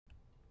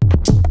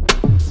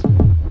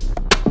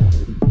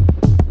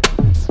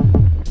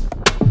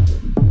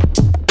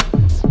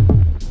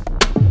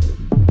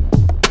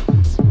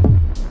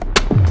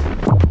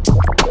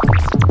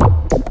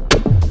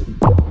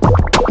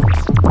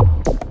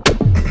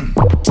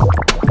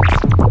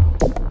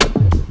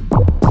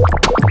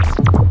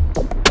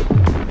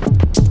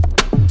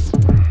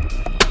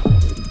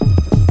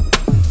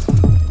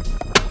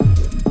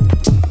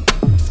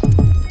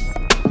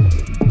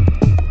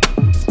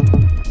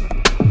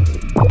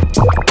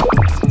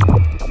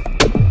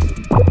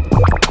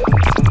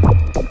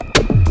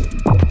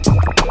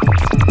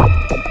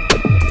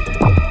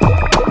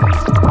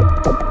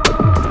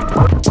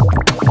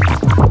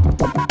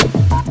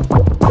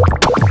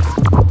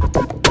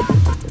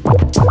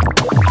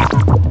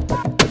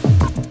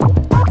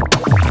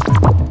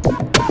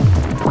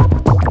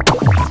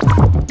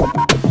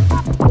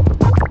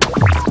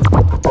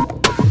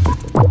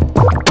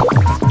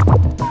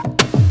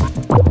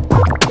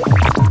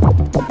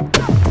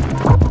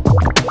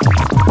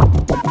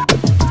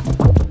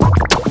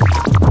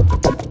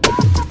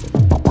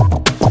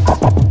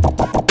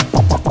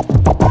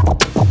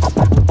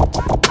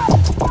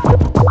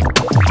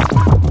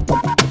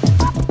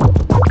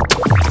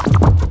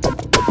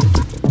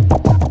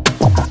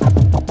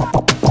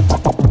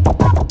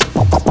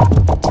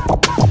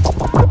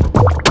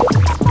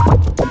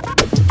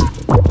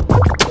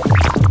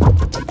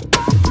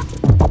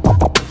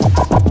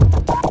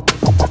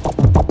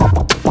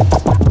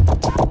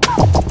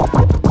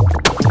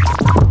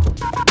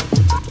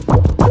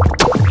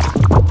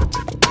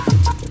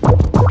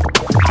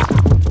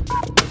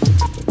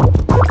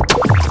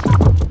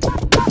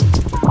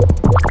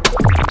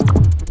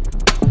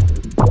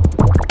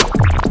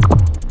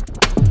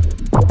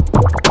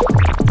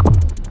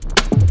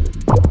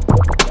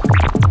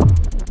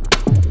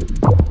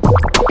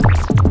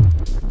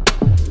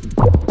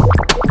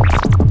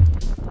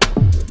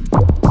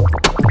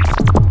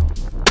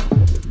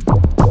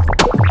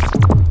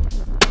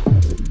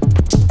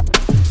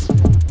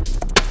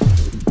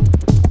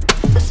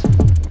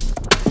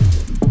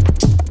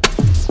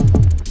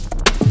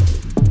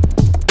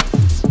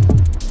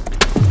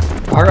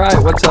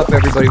up,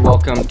 everybody?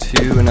 Welcome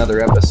to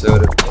another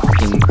episode of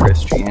Talking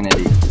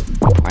Christianity.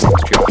 My name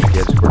is Josh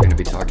Gibbs. We're going to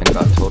be talking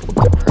about total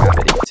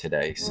depravity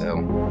today, so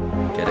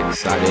get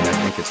excited. I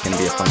think it's going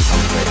to be a fun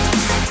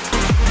conversation.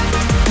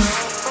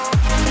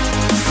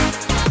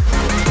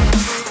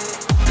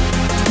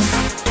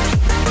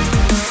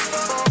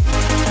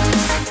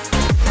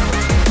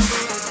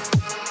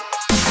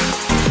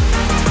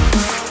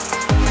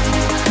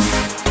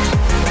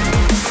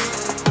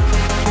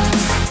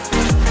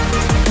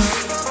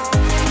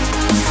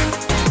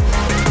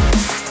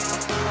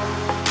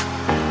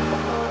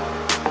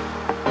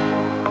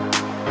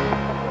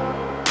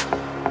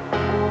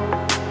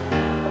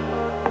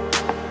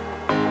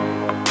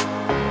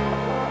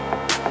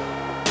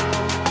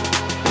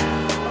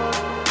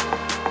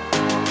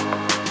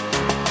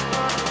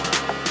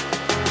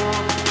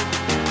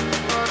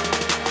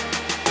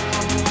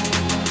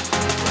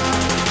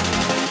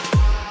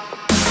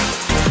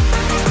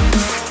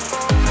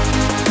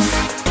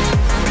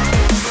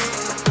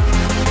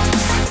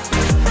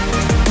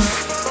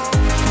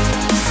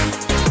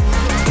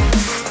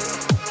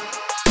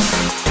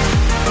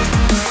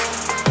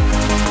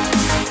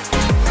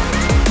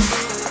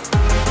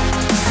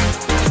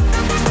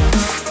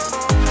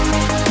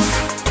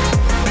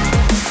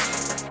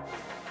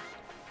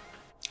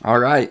 All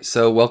right,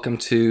 so welcome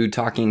to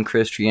Talking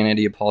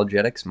Christianity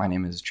Apologetics. My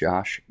name is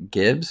Josh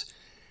Gibbs,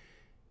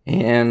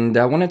 and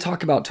I want to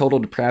talk about total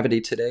depravity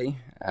today,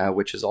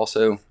 which is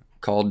also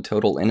called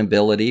total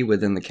inability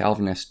within the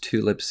Calvinist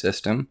tulip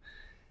system.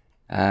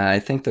 I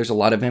think there's a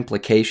lot of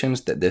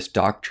implications that this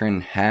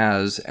doctrine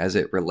has as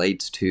it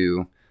relates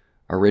to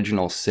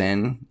original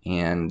sin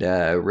and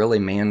really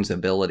man's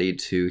ability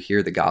to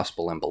hear the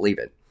gospel and believe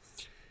it.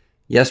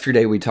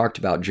 Yesterday we talked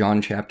about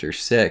John chapter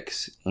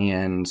 6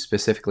 and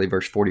specifically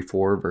verse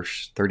 44,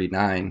 verse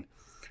 39,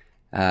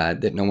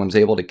 that no one's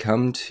able to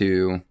come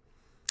to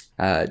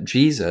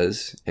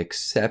Jesus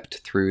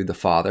except through the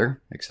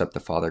Father, except the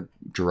Father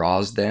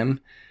draws them,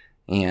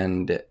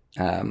 and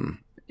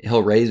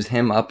he'll raise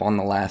him up on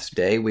the last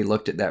day. We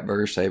looked at that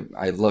verse.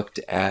 I looked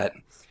at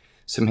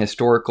some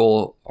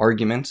historical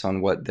arguments on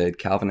what the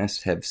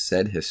Calvinists have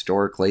said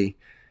historically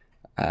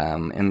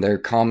in their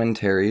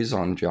commentaries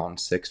on John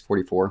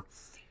 6:44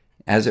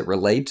 as it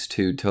relates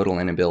to total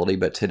inability.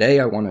 But today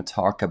I want to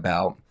talk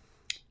about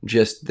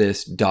just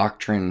this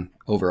doctrine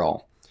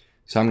overall.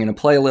 So I'm going to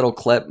play a little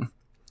clip.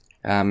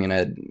 I'm going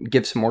to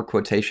give some more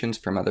quotations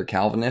from other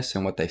Calvinists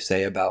and what they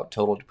say about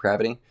total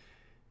depravity.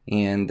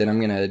 And then I'm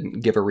going to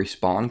give a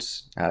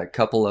response. A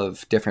couple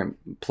of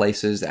different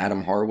places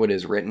Adam Harwood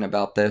has written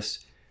about this.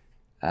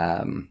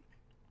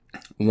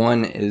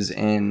 One is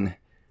in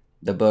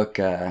the book,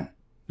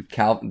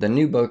 the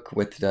new book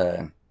with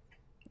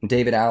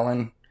David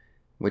Allen,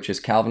 which is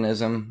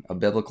Calvinism, a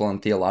Biblical and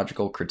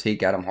Theological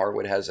Critique. Adam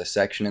Harwood has a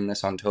section in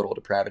this on total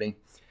depravity.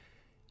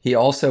 He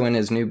also, in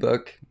his new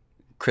book,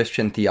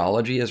 Christian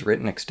Theology, has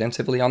written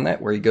extensively on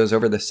that, where he goes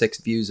over the 6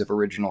 views of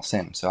original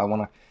sin. So I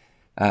want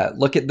to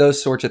look at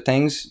those sorts of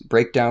things,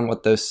 break down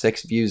what those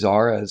 6 views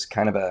are as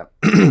kind of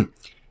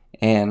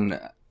an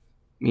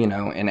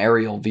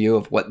aerial view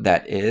of what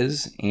that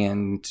is,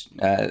 and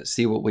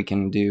see what we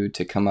can do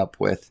to come up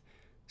with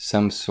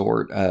some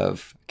sort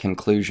of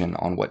conclusion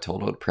on what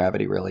total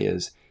depravity really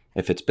is,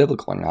 if it's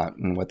biblical or not,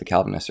 and what the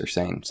Calvinists are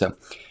saying. So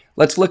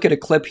let's look at a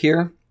clip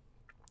here.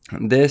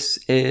 This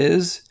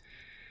is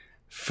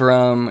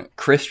from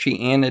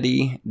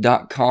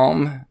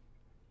Christianity.com.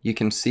 You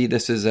can see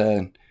this is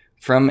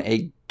from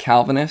a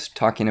Calvinist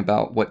talking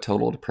about what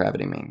total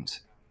depravity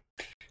means.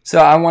 So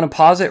I want to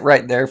pause it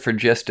right there for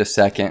just a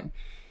second.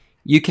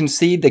 You can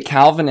see the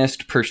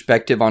Calvinist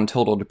perspective on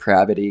total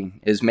depravity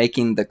is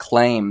making the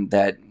claim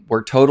that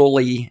we're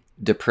totally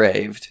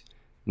depraved,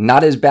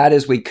 not as bad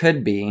as we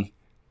could be,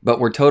 but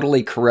we're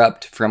totally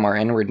corrupt from our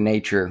inward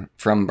nature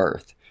from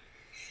birth.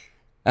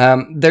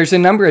 There's a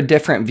number of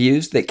different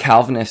views that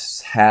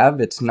Calvinists have.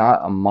 It's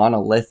not a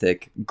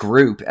monolithic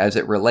group as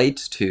it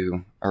relates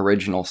to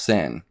original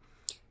sin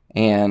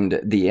and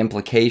the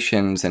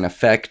implications and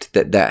effect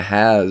that that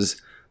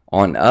has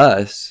on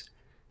us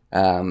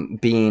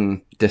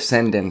being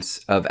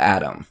descendants of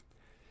Adam.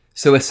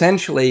 So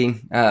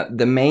essentially,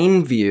 the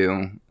main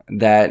view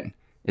that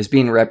is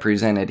being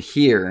represented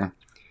here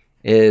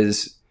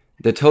is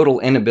the total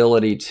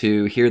inability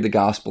to hear the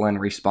gospel and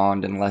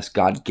respond unless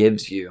God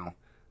gives you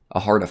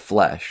a heart of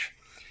flesh.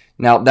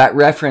 Now, that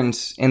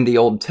reference in the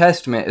Old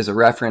Testament is a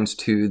reference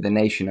to the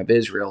nation of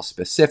Israel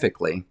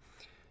specifically,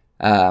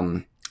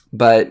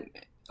 but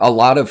a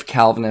lot of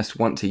Calvinists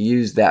want to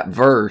use that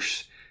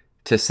verse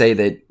to say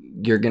that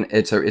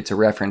it's a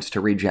reference to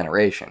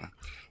regeneration,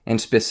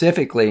 and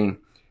specifically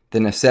the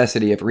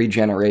necessity of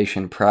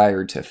regeneration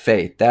prior to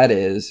faith. That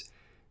is,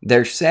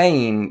 they're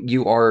saying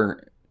you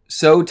are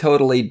so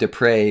totally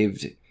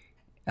depraved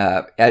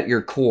at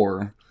your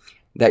core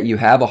that you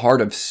have a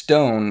heart of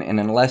stone, and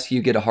unless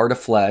you get a heart of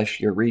flesh,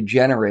 you're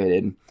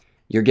regenerated,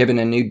 you're given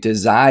a new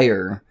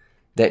desire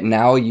that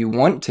now you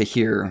want to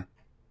hear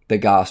the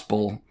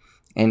gospel,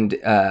 and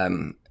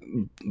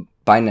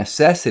by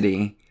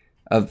necessity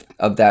of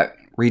that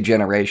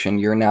regeneration,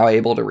 you're now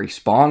able to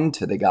respond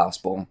to the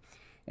gospel.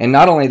 And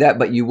not only that,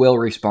 but you will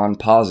respond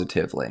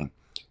positively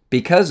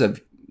because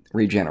of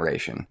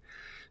regeneration.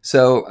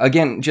 So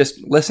again,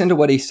 just listen to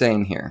what he's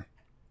saying here.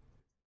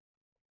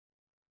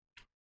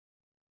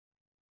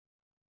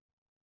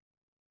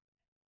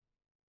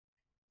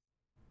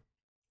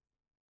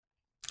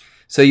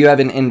 So you have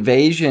an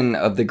invasion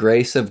of the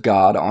grace of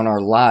God on our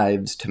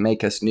lives to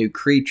make us new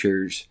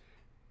creatures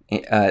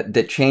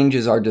that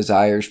changes our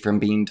desires from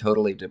being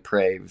totally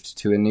depraved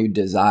to a new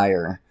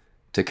desire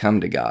to come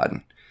to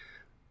God.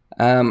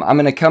 I'm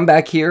going to come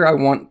back here. I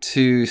want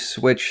to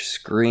switch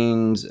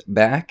screens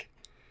back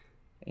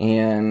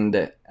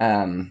and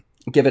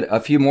give it a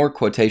few more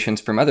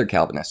quotations from other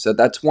Calvinists. So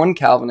that's one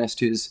Calvinist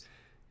who's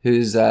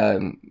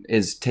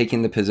is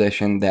taking the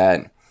position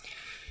that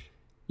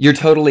you're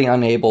totally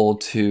unable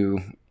to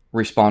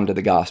respond to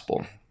the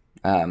gospel,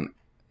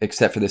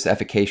 except for this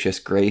efficacious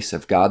grace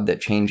of God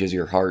that changes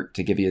your heart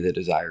to give you the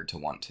desire to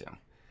want to.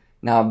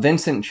 Now,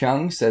 Vincent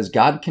Chung says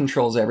God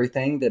controls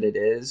everything that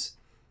is,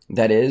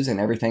 and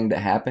everything that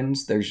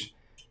happens. There's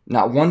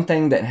not one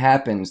thing that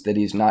happens that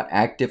he's not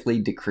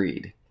actively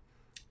decreed,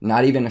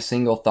 not even a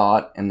single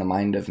thought in the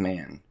mind of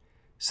man.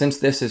 Since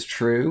this is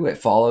true, it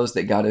follows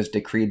that God has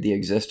decreed the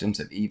existence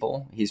of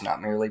evil. He's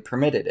not merely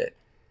permitted it,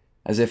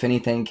 as if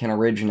anything can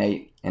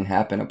originate and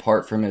happen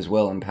apart from his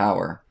will and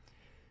power.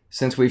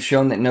 Since we've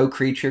shown that no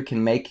creature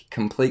can make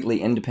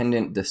completely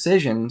independent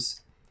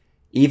decisions,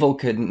 evil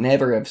could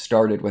never have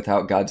started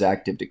without God's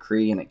active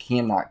decree, and it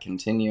cannot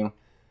continue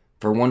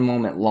for one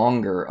moment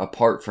longer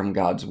apart from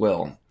God's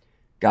will.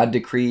 God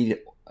decreed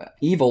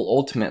evil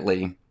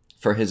ultimately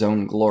for his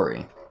own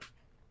glory.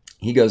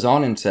 He goes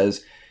on and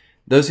says,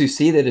 those who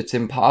see that it's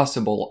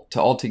impossible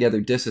to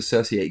altogether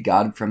disassociate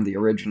God from the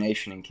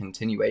origination and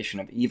continuation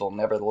of evil,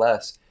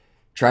 nevertheless,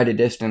 try to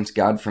distance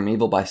God from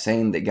evil by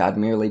saying that God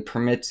merely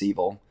permits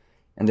evil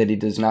and that he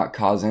does not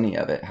cause any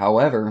of it.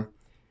 However,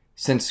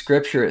 since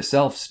Scripture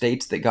itself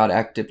states that God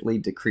actively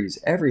decrees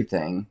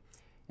everything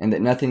and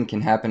that nothing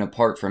can happen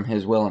apart from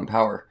his will and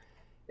power,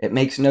 it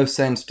makes no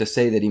sense to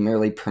say that he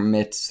merely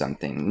permits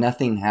something.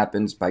 Nothing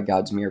happens by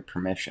God's mere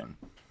permission.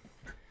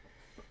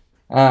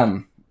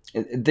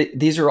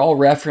 These are all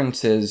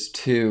references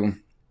to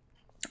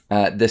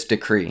this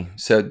decree.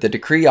 So the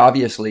decree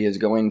obviously is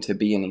going to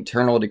be an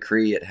eternal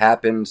decree. It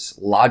happens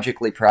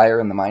logically prior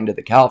in the mind of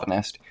the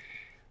Calvinist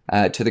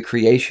to the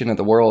creation of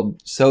the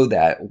world, so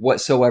that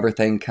whatsoever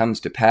thing comes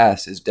to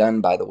pass is done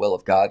by the will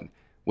of God,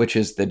 which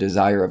is the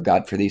desire of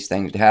God for these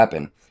things to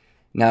happen.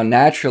 Now,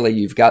 naturally,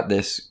 you've got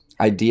this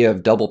idea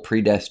of double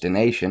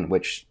predestination,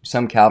 which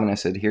some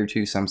Calvinists adhere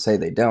to, some say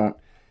they don't.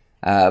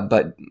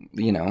 But,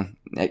 you know,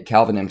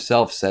 Calvin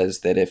himself says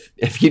that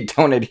if you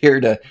don't adhere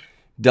to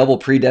double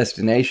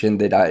predestination,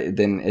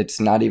 then it's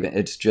not even,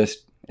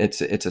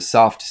 it's a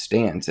soft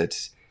stance.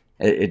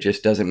 It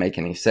just doesn't make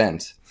any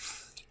sense.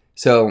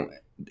 So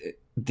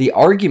the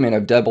argument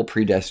of double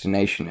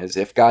predestination is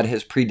if God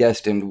has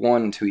predestined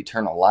one to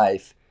eternal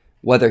life,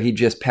 whether he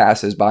just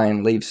passes by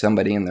and leaves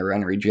somebody in their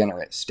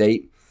unregenerate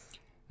state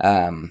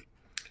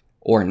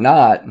or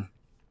not,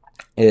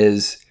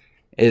 is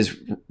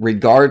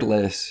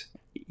regardless,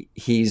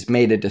 he's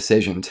made a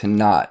decision to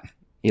not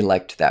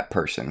elect that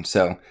person.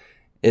 So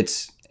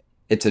it's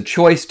a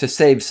choice to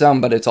save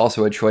some, but it's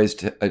also a choice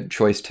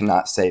to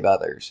not save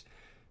others.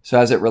 So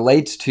as it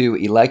relates to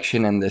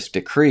election and this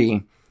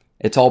decree,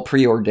 it's all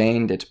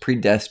preordained, it's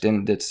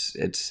predestined,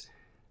 it's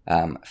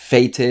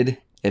fated.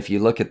 If you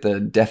look at the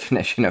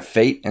definition of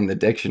fate in the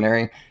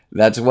dictionary,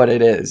 that's what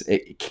it is.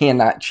 It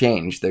cannot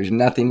change. There's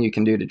nothing you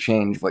can do to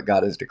change what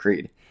God has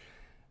decreed.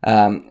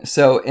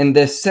 So in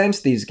this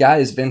sense, these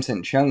guys,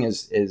 Vincent Chung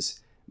is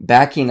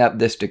backing up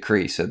this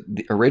decree. So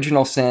the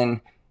original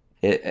sin,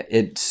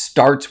 it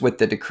starts with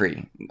the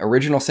decree.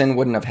 Original sin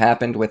wouldn't have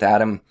happened with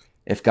Adam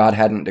if God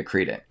hadn't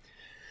decreed it.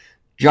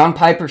 John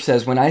Piper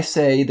says, when I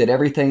say that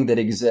everything that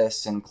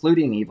exists,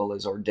 including evil,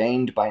 is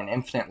ordained by an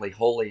infinitely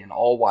holy and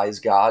all-wise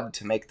God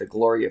to make the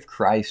glory of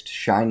Christ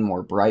shine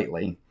more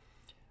brightly,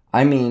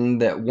 I mean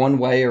that one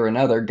way or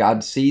another,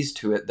 God sees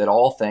to it that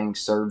all things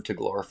serve to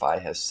glorify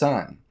his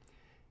Son.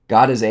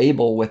 God is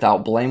able,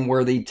 without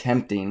blameworthy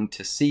tempting,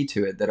 to see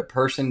to it that a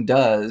person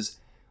does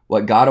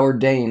what God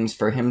ordains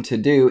for him to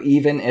do,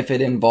 even if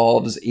it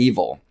involves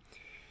evil.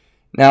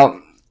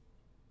 Now,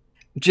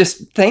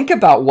 just think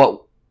about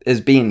what is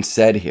being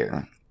said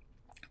here.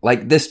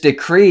 Like, this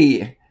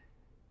decree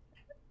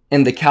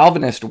in the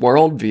Calvinist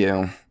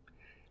worldview,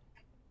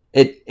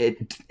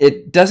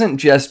 it doesn't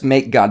just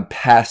make God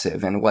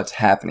passive in what's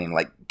happening.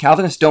 Like,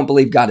 Calvinists don't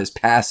believe God is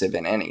passive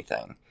in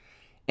anything.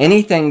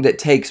 Anything that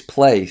takes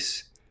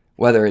place,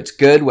 whether it's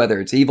good, whether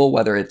it's evil,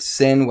 whether it's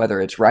sin, whether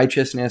it's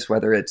righteousness,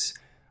 whether it's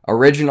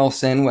original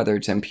sin, whether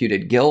it's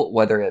imputed guilt,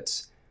 whether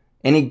it's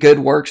any good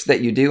works that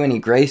you do, any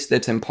grace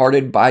that's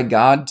imparted by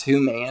God to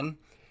man,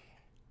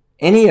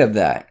 any of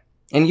that.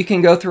 And you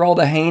can go through all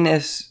the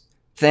heinous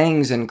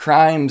things and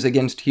crimes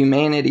against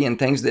humanity and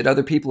things that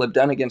other people have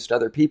done against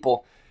other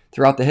people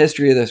throughout the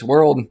history of this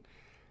world.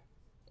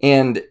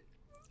 And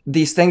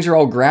these things are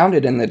all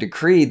grounded in the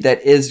decree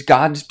that is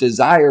God's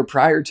desire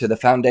prior to the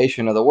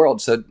foundation of the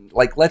world. So,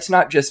 like, let's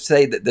not just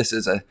say that this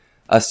is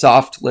a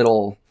soft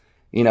little,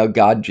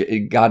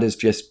 God is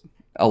just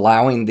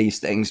allowing these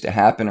things to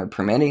happen or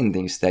permitting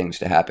these things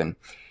to happen.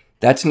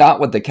 That's not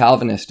what the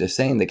Calvinist is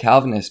saying. The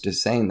Calvinist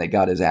is saying that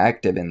God is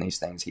active in these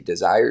things. He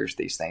desires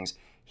these things.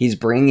 He's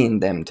bringing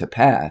them to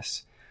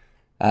pass.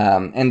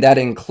 And that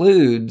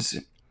includes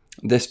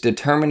this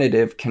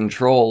determinative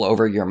control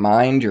over your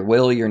mind, your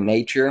will, your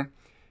nature,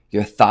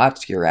 your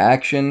thoughts, your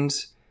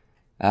actions,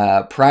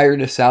 prior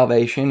to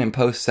salvation and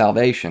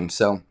post-salvation.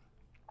 So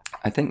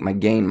I think my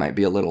gain might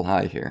be a little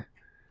high here.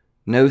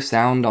 No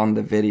sound on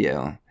the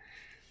video.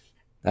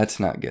 That's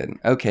not good.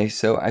 Okay,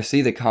 so I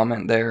see the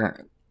comment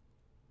there.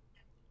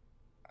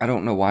 I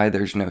don't know why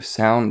there's no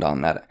sound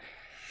on that.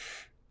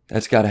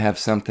 That's got to have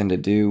something to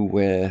do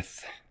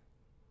with...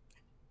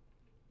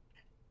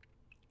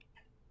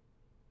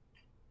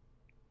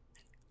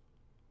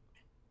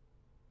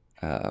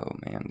 Oh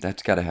man,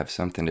 that's got to have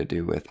something to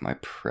do with my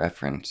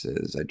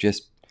preferences. I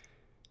just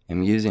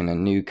am using a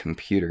new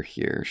computer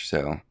here,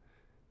 so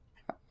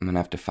I'm going to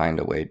have to find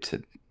a way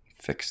to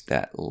fix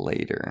that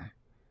later.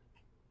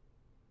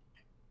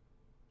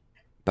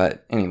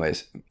 But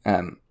anyways,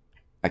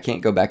 I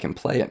can't go back and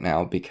play it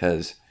now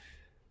because,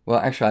 well,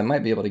 actually I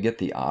might be able to get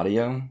the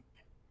audio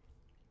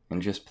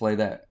and just play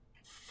that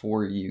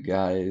for you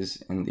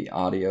guys in the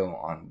audio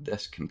on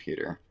this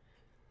computer.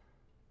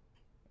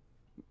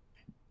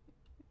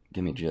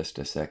 Give me just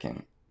a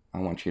second. I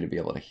want you to be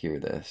able to hear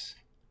this.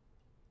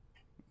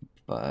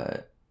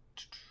 But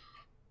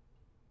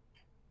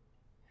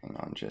hang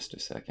on just a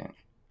second.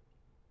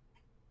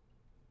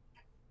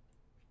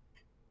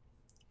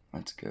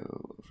 Let's go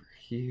over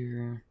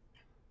here.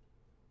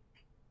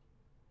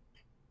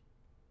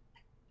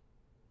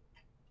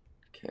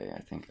 Okay, I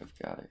think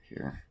I've got it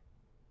here.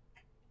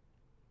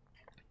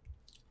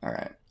 All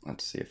right,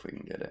 let's see if we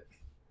can get it.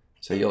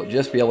 So you'll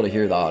just be able to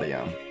hear the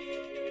audio.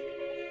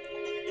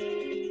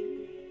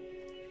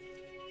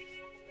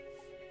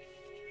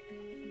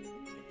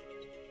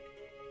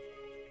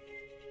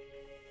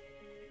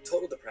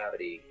 Total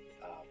depravity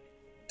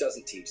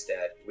doesn't teach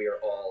that we are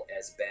all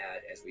as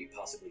bad as we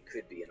possibly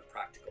could be in a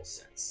practical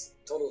sense.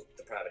 Total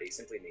depravity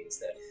simply means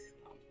that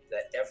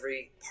that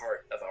every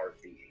part of our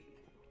being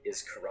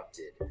is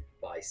corrupted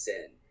by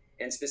sin,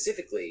 and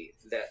specifically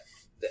that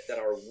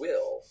our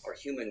will, our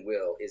human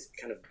will, is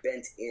kind of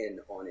bent in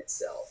on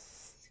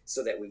itself,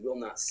 so that we will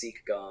not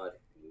seek God,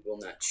 we will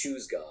not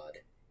choose God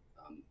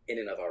in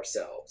and of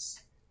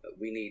ourselves.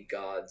 We need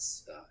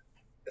God's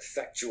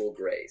effectual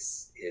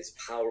grace, his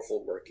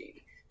powerful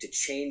working to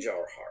change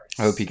our hearts.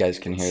 I hope you guys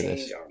can hear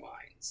this. Change our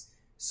minds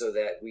so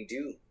that we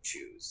do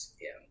choose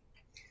him.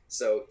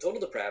 So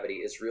total depravity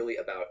is really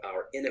about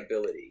our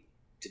inability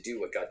to do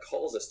what God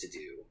calls us to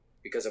do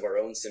because of our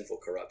own sinful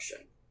corruption.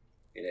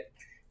 And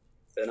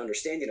an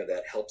understanding of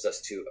that helps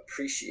us to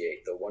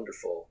appreciate the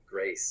wonderful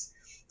grace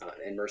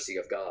and mercy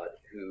of God,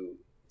 who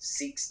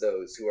seeks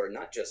those who are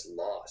not just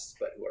lost,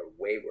 but who are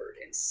wayward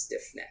and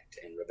stiff-necked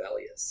and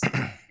rebellious.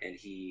 And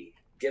he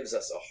gives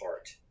us a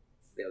heart.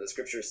 The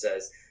scripture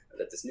says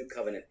that this new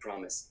covenant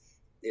promise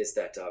is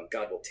that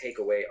God will take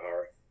away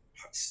our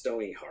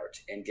stony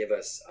heart and give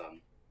us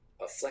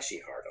a fleshy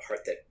heart, a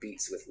heart that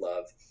beats with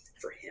love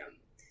for him.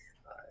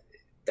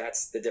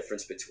 That's the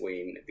difference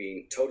between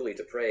being totally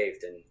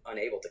depraved and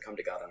unable to come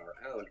to God on our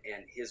own,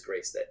 and his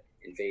grace that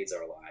invades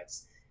our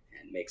lives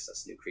and makes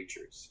us new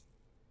creatures.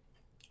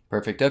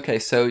 Perfect. Okay,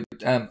 so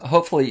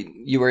hopefully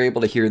you were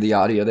able to hear the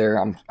audio there.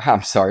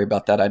 I'm sorry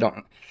about that. I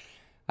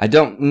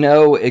don't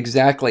know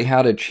exactly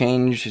how to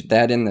change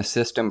that in the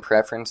system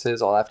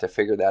preferences. I'll have to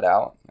figure that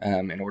out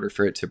in order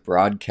for it to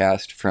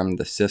broadcast from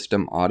the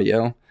system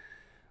audio.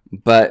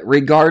 But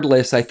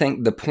regardless, I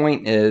think the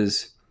point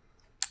is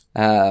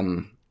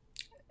the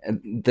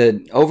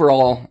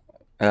overall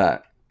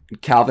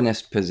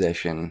Calvinist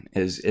position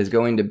is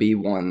going to be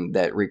one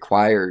that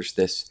requires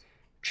this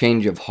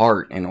change of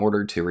heart in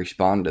order to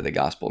respond to the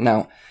gospel.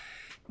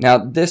 Now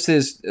this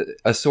is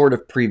a sort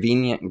of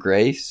prevenient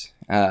grace.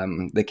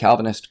 The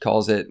Calvinist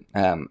calls it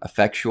an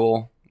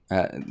effectual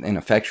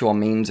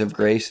means of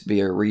grace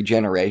via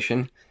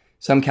regeneration.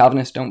 Some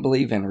Calvinists don't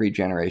believe in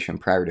regeneration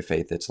prior to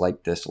faith. It's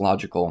like this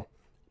logical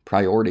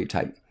priority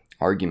type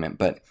argument.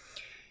 But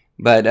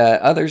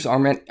others,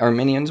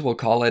 Arminians, will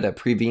call it a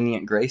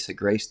prevenient grace, a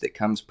grace that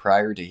comes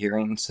prior to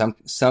hearing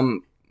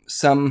some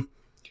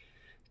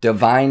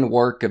divine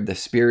work of the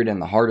Spirit in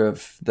the heart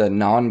of the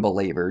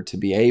non-believer to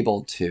be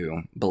able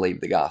to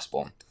believe the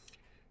gospel.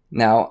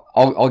 Now,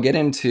 I'll get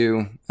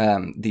into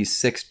these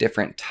 6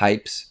 different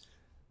types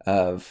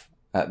of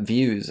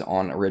views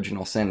on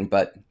original sin,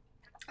 but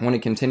I want to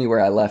continue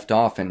where I left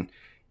off and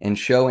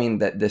showing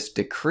that this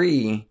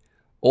decree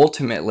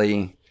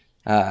ultimately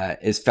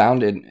is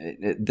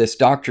founded, this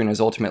doctrine is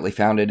ultimately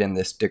founded in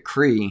this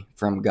decree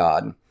from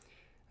God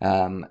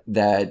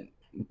that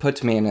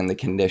puts man in the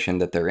condition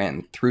that they're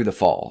in through the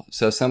fall.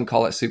 So some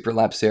call it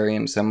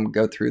supralapsarian, some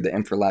go through the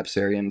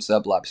infralapsarian,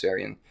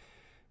 sublapsarian.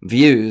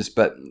 views,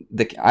 but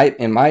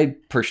in my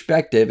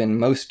perspective, and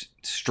most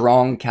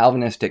strong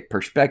Calvinistic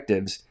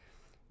perspectives,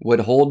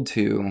 would hold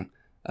to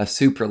a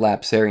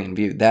supralapsarian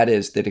view. That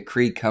is, the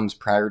decree comes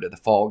prior to the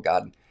fall.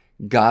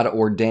 God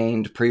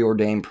ordained,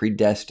 preordained,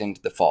 predestined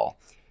the fall.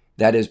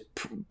 That is,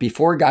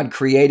 before God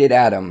created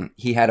Adam,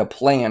 he had a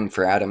plan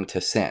for Adam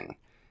to sin.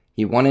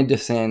 He wanted to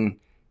sin.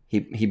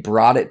 He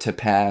brought it to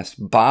pass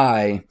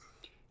by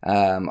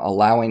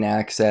allowing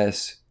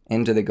access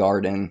into the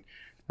garden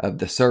of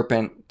the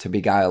serpent to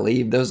beguile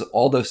Eve.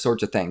 All those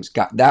sorts of things.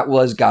 That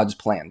was God's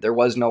plan. There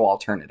was no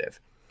alternative.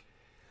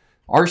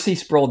 R.C.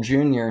 Sproul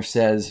Jr.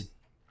 says,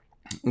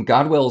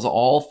 God wills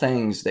all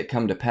things that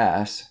come to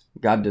pass.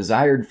 God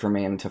desired for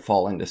man to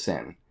fall into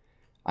sin.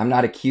 I'm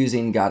not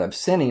accusing God of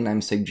sinning.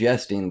 I'm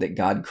suggesting that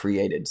God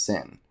created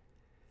sin.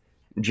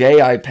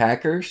 J.I.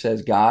 Packer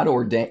says God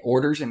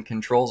orders and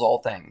controls all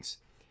things,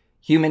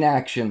 human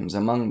actions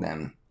among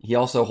them. He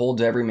also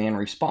holds every man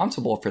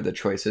responsible for the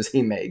choices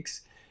he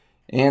makes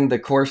and the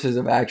courses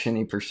of action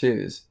he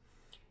pursues.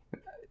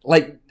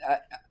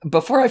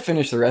 Before I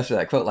finish the rest of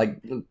that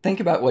quote, think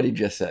about what he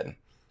just said.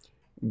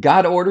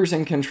 God orders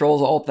and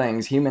controls all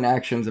things, human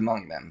actions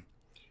among them.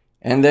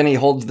 And then he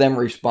holds them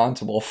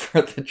responsible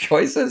for the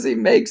choices he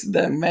makes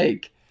them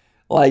make.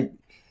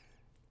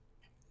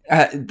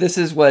 This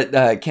is what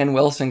Ken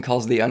Wilson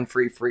calls the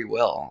unfree free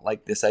will.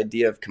 This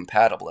idea of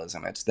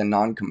compatibilism. It's the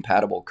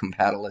non-compatible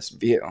compatibilist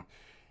view.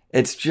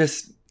 It's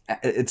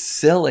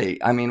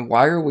silly. I mean,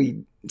 why are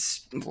we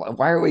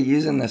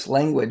using this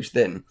language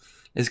that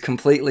is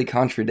completely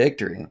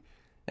contradictory?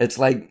 It's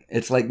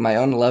like my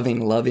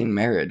unloving, loving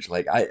marriage.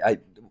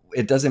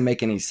 It doesn't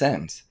make any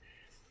sense.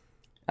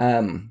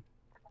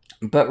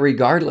 But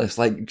regardless,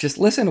 just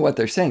listen to what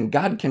they're saying.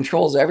 God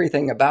controls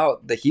everything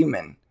about the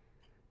human,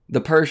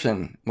 the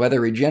person, whether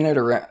regenerate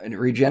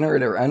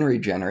or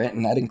unregenerate,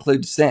 and that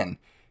includes sin.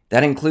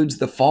 That includes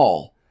the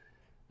fall.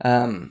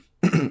 The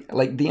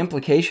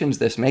implications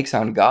this makes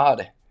on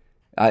God,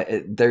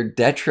 they're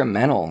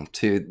detrimental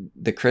to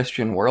the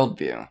Christian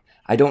worldview.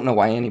 I don't know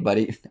why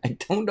anybody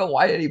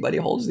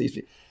holds these.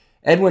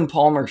 Edwin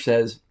Palmer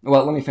says,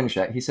 well, let me finish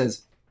that. He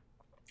says,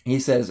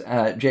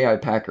 J.I.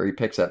 Packer, he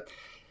picks up,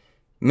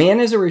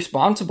 man is a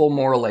responsible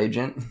moral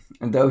agent,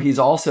 though he's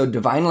also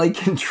divinely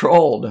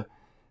controlled.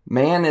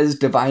 Man is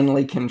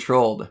divinely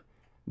controlled,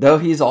 though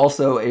he's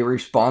also a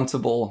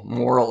responsible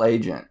moral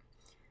agent.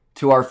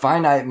 To our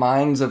finite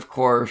minds, of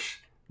course,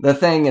 the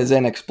thing is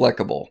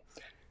inexplicable.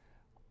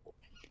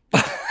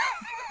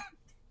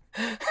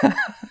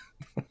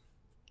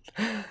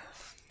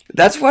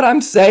 That's what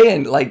I'm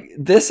saying.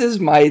 This is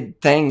my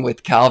thing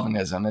with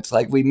Calvinism. It's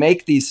we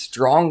make these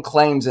strong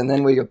claims and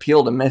then we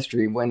appeal to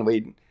mystery when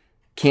we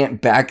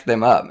can't back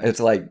them up.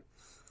 It's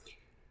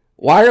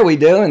why are we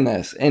doing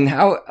this? And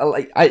how,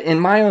 in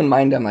my own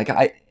mind, I'm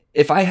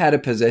if I had a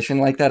position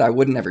like that, I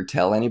would never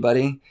tell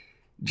anybody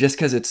just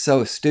because it's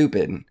so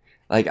stupid.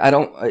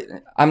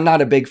 I'm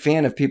not a big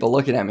fan of people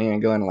looking at me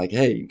and going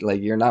hey,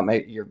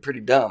 you're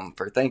pretty dumb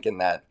for thinking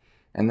that.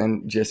 And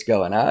then just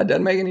going, it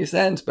doesn't make any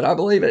sense, but I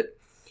believe it.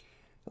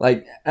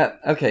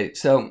 Okay,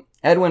 so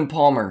Edwin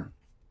Palmer,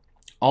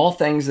 all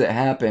things that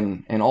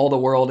happen in all the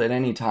world at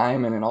any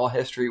time and in all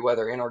history,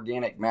 whether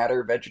inorganic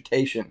matter,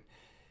 vegetation,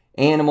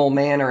 animal,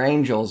 man, or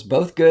angels,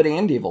 both good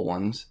and evil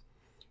ones,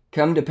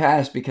 come to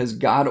pass because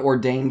God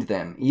ordained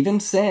them. Even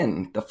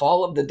sin, the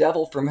fall of the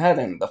devil from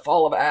heaven, the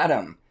fall of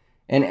Adam,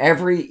 and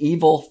every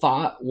evil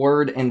thought,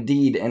 word, and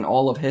deed in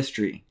all of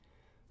history.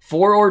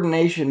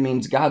 Foreordination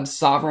means God's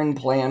sovereign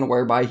plan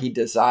whereby he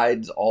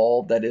decides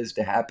all that is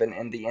to happen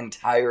in the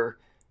entire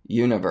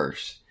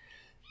universe.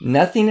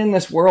 Nothing in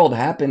this world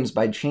happens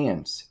by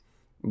chance.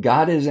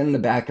 God is in the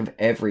back of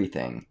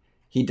everything.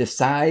 He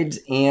decides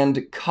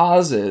and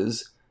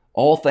causes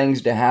all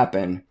things to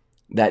happen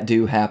that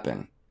do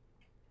happen.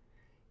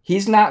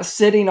 He's not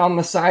sitting on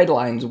the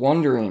sidelines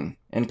wondering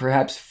and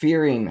perhaps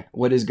fearing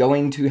what is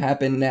going to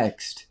happen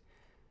next.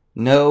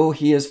 No,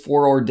 he has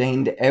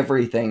foreordained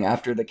everything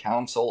after the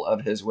counsel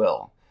of his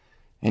will.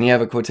 And you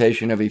have a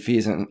quotation of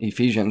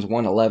Ephesians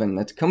 1:11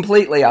 that's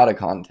completely out of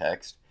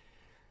context.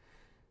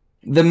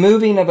 The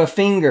moving of a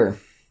finger,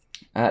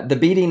 the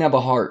beating of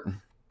a heart,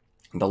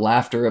 the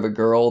laughter of a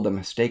girl, the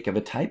mistake of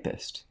a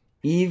typist,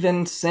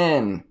 even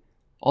sin.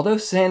 Although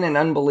sin and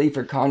unbelief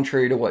are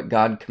contrary to what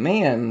God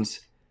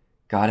commands,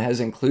 God has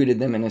included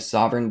them in his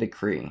sovereign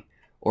decree,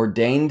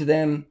 ordained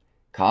them,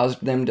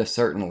 caused them to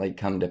certainly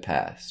come to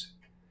pass.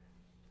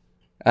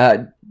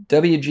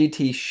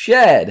 W.G.T.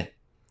 Shedd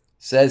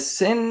says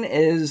sin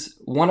is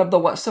one of the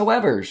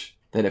whatsoevers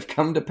that have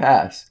come to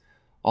pass,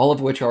 all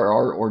of which are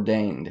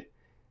ordained.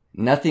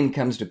 Nothing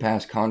comes to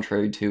pass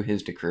contrary to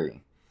his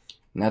decree.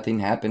 Nothing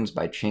happens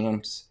by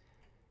chance.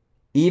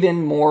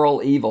 Even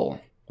moral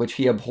evil, which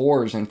he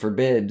abhors and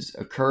forbids,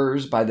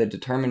 occurs by the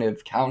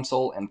determinative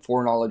counsel and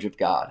foreknowledge of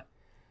God.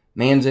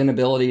 Man's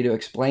inability to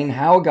explain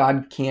how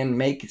God can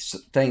make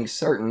things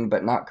certain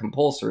but not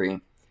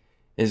compulsory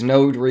is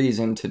no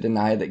reason to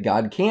deny that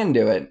God can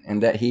do it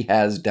and that he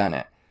has done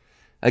it.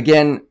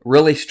 Again,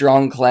 really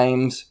strong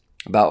claims.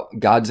 about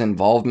God's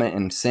involvement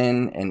in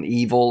sin and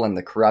evil and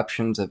the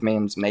corruptions of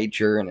man's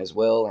nature and his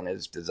will and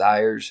his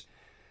desires,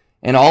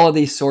 and all of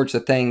these sorts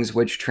of things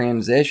which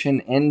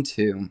transition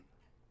into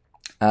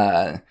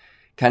kind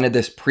of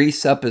this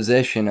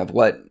presupposition of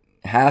what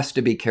has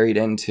to be carried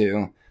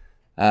into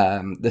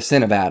the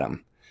sin of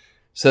Adam.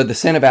 So the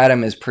sin of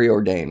Adam is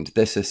preordained.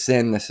 This is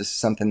sin. This is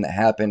something that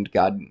happened.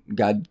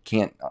 God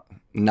can't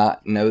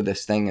not know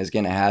this thing is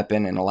going to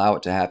happen and allow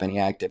it to happen. He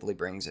actively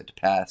brings it to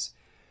pass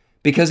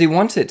because he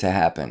wants it to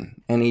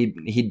happen, and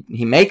he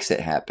makes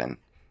it happen.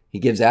 He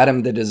gives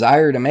Adam the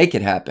desire to make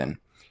it happen,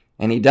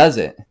 and he does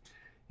it.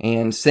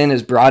 And sin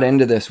is brought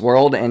into this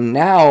world, and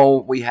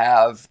now we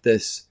have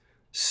this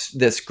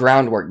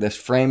groundwork, this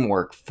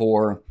framework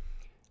for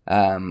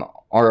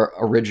our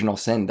original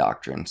sin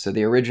doctrine. So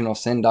the original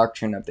sin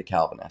doctrine of the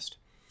Calvinist.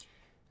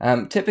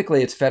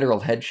 Typically, it's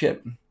federal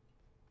headship,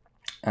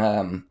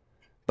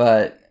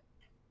 but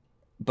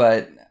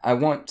I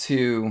want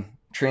to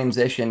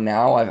transition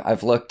now.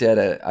 I've looked at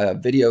a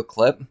video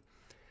clip,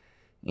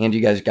 and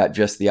you guys got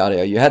just the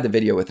audio. You had the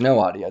video with no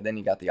audio, then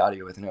you got the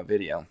audio with no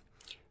video.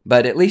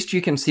 But at least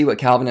you can see what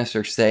Calvinists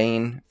are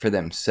saying for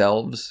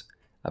themselves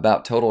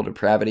about total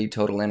depravity,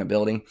 total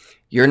inability.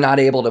 You're not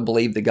able to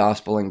believe the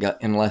gospel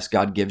unless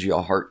God gives you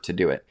a heart to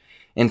do it.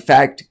 In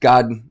fact,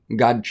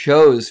 God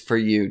chose for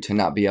you to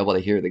not be able to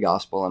hear the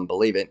gospel and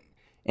believe it,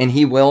 and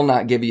he will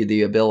not give you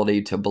the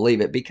ability to believe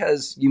it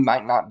because you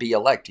might not be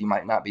elect, you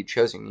might not be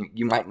chosen,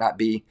 you might not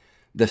be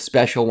the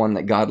special one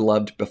that God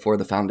loved before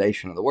the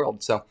foundation of the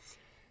world. So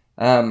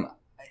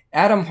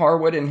Adam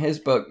Harwood, in his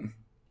book,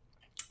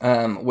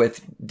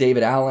 with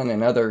David Allen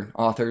and other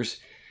authors,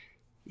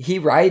 he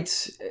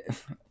writes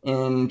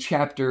in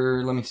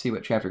chapter, let me see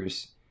what chapter it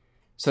is.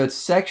 So it's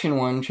section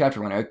 1,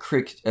 chapter 1, a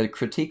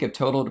critique of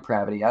total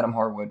depravity. Adam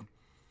Harwood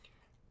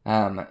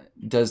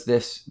does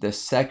this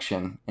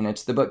section, and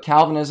it's the book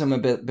Calvinism, a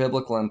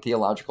Biblical and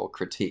Theological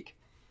Critique.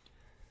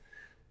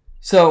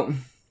 So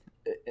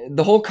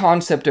the whole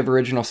concept of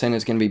original sin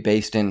is going to be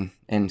based in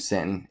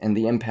sin and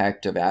the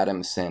impact of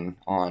Adam's sin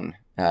on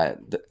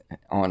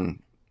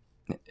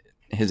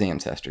his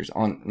ancestors,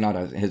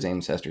 his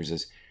ancestors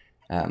as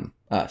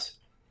us.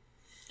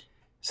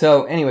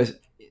 So anyways,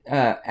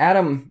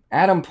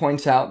 Adam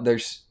points out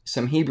there's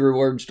some Hebrew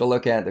words to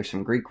look at, there's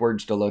some Greek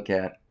words to look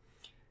at,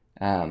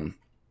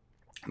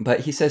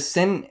 but he says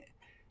sin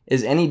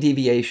is any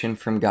deviation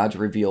from God's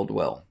revealed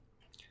will.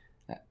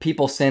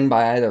 People sin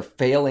by either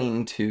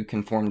failing to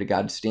conform to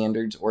God's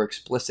standards or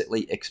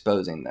explicitly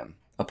opposing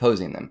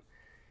them.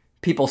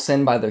 People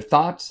sin by their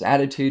thoughts,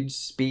 attitudes,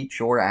 speech,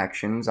 or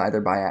actions,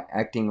 either by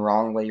acting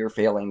wrongly or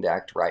failing to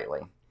act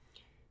rightly.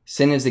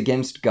 Sin is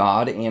against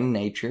God and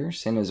nature.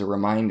 Sin is a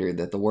reminder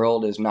that the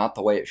world is not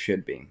the way it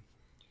should be.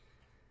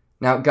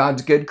 Now,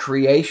 God's good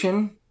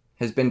creation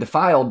has been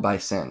defiled by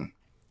sin.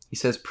 He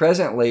says,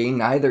 presently,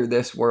 neither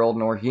this world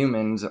nor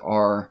humans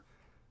are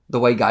the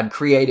way God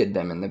created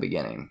them in the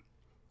beginning.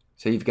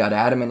 So you've got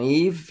Adam and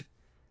Eve.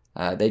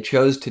 They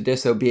chose to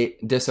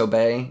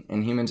disobey,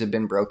 and humans have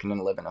been broken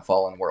and live in a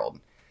fallen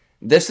world.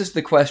 This is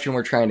the question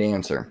we're trying to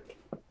answer.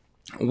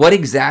 What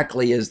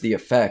exactly is the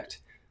effect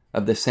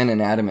of the sin in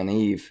Adam and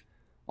Eve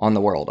on the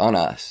world, on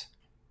us?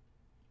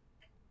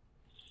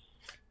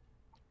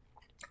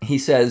 He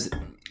says,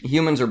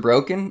 humans are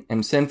broken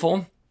and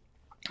sinful,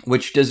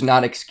 which does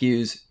not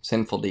excuse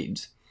sinful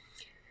deeds.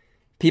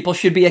 People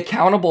should be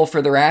accountable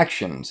for their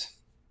actions.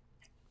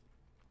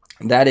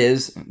 That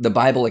is, the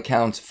Bible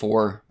accounts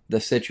for the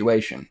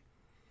situation.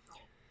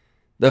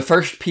 The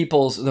first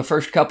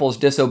couple's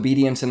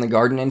disobedience in the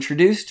garden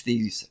introduced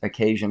these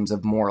occasions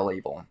of moral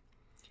evil.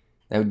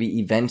 That would be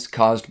events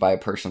caused by a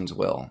person's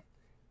will,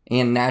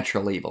 and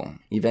natural evil,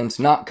 events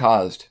not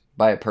caused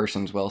by a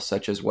person's will,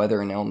 such as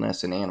weather and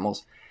illness in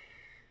animals,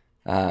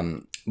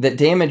 that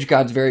damage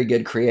God's very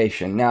good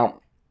creation.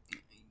 Now,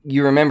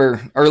 you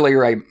remember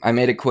earlier I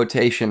made a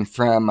quotation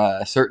from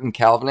a certain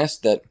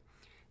Calvinist that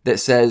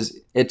says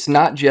it's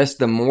not just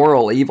the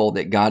moral evil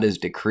that God has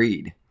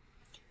decreed.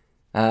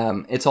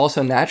 It's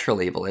also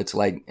natural evil. It's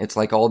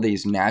like all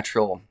these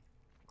natural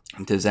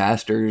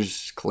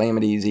disasters,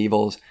 calamities,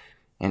 evils,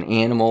 and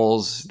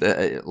animals,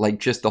 like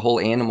just the whole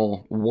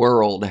animal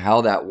world,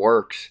 how that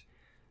works,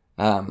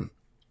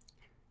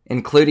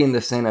 including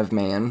the sin of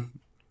man,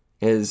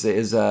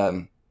 is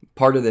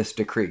part of this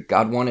decree.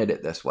 God wanted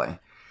it this way.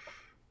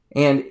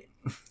 And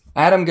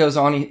Adam goes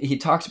on, he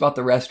talks about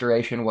the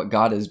restoration, what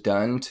God has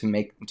done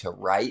to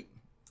right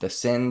the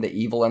sin, the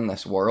evil in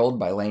this world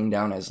by laying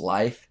down his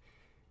life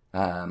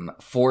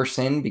for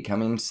sin,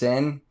 becoming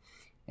sin,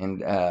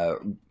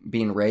 and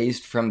being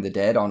raised from the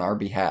dead on our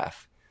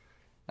behalf.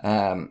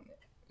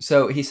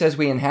 So he says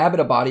we inhabit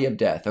a body of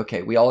death.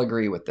 Okay, we all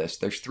agree with this.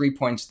 There's 3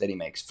 points that he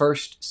makes.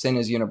 First, sin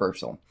is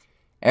universal.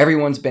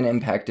 Everyone's been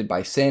impacted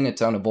by sin.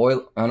 It's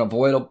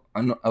unavoidable.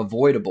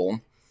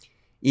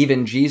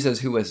 Even Jesus,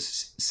 who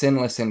was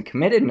sinless and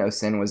committed no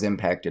sin, was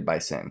impacted by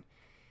sin.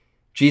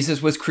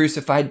 Jesus was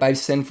crucified by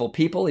sinful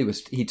people.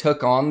 He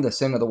took on the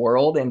sin of the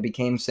world and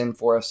became sin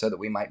for us so that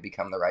we might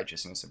become the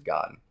righteousness of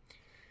God.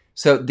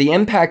 So the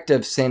impact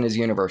of sin is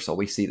universal.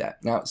 We see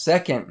that. Now,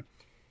 second,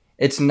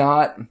 it's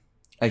not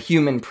a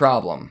human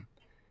problem.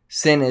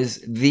 Sin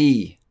is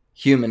the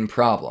human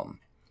problem.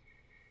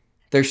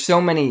 There's so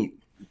many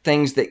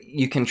things that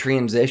you can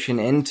transition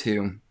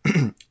into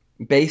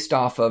based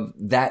off of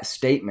that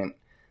statement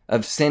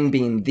of sin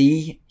being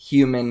the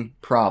human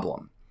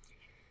problem.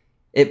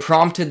 It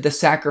prompted the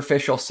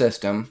sacrificial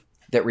system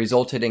that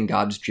resulted in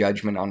God's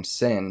judgment on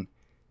sin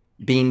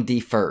being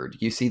deferred.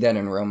 You see that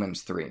in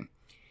Romans 3.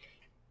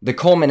 The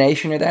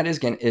culmination of that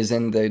is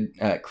in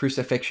the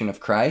crucifixion of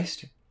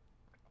Christ,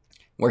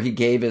 where he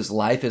gave his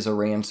life as a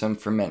ransom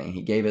for many.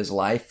 He gave his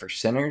life for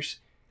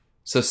sinners.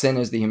 So sin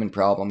is the human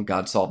problem.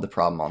 God solved the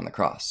problem on the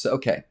cross. So,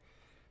 okay.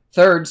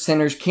 Third,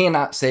 sinners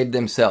cannot save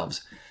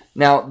themselves.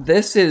 Now,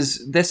 this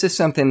is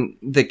something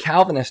the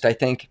Calvinist, I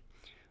think,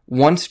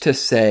 wants to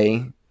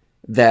say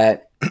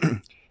that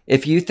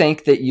if you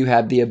think that you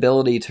have the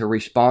ability to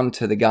respond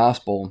to the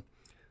gospel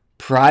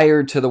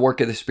prior to the work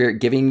of the Spirit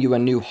giving you a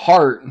new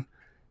heart,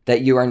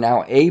 that you are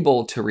now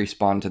able to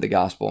respond to the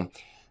gospel,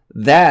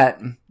 that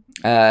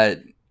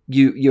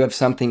you have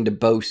something to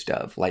boast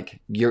of. Like,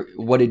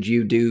 what did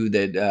you do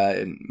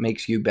that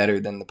makes you better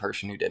than the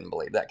person who didn't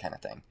believe, that kind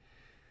of thing.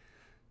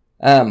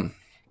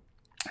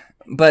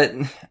 But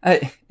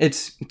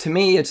to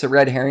me, it's a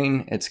red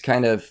herring. It's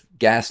kind of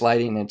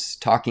gaslighting. It's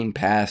talking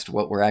past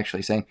what we're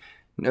actually saying.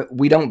 No,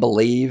 we don't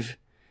believe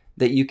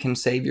that you can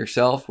save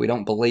yourself. We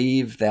don't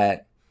believe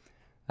that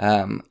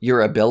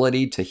your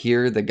ability to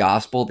hear the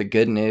gospel, the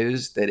good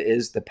news that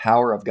is the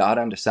power of God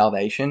unto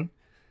salvation,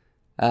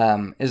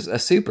 is a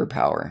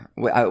superpower.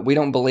 We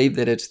don't believe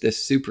that it's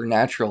this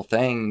supernatural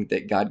thing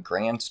that God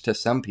grants to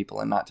some people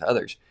and not to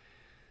others.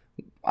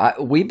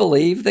 We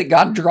believe that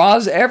God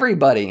draws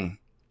everybody.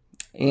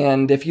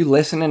 And if you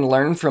listen and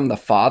learn from the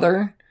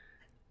Father,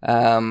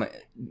 that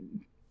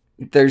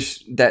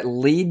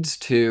leads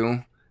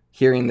to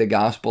hearing the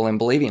gospel and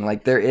believing.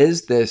 Like, there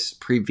is this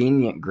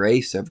prevenient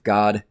grace of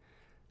God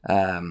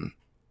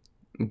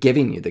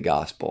giving you the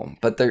gospel,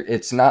 but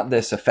it's not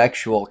this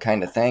effectual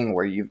kind of thing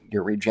where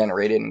you're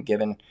regenerated and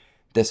given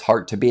this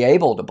heart to be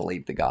able to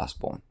believe the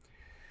gospel.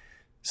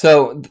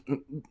 So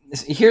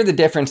hear the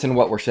difference in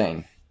what we're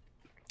saying.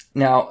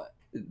 Now,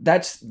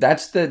 that's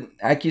the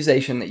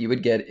accusation that you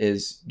would get,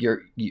 is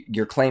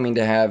you're claiming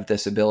to have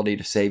this ability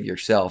to save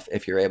yourself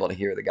if you're able to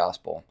hear the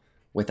gospel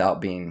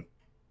without being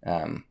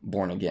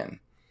born again.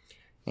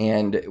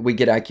 And we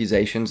get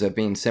accusations of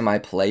being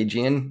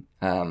semi-Pelagian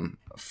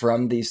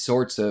from these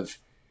sorts of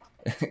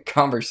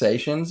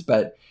conversations.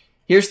 But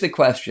here's the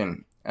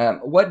question.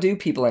 What do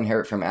people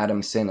inherit from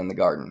Adam's sin in the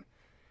garden?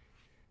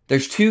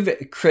 There's two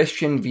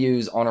Christian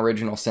views on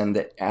original sin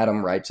that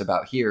Adam writes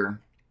about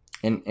here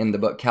in the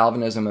book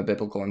Calvinism, a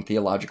Biblical and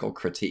Theological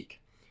Critique.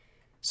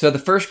 So the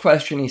first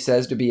question he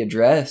says to be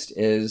addressed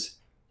is,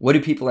 what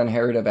do people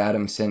inherit of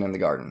Adam's sin in the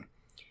garden?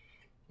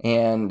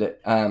 And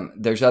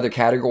there's other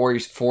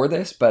categories for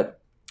this, but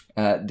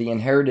the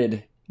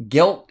inherited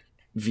guilt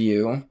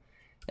view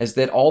is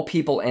that all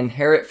people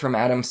inherit from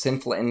Adam's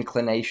sinful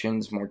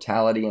inclinations,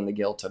 mortality, and the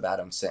guilt of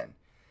Adam's sin.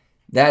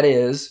 That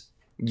is,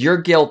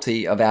 you're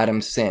guilty of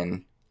Adam's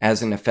sin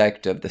as an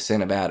effect of the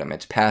sin of Adam.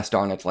 It's passed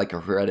on. It's like a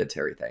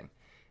hereditary thing.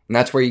 And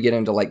that's where you get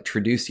into like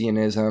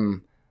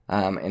traducianism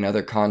and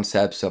other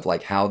concepts of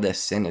like how this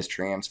sin is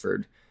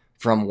transferred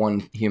from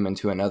one human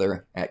to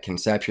another at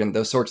conception,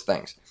 those sorts of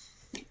things.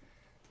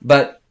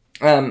 But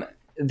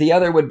the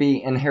other would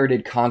be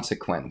inherited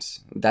consequence.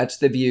 That's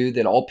the view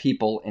that all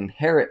people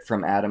inherit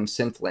from Adam's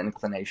sinful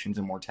inclinations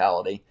and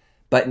mortality,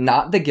 but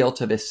not the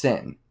guilt of his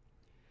sin.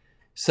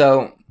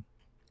 So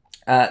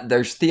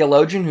there's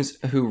theologians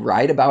who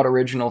write about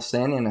original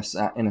sin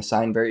and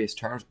assign various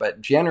terms,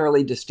 but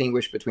generally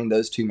distinguish between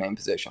those two main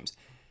positions: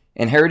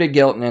 inherited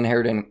guilt and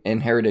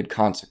inherited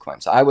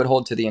consequence. I would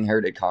hold to the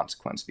inherited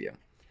consequence view.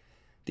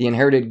 The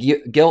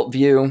inherited guilt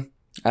view,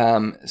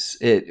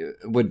 it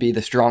would be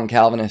the strong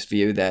Calvinist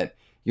view that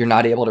you're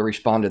not able to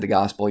respond to the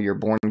gospel. You're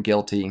born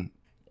guilty.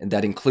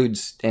 That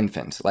includes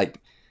infants. Like,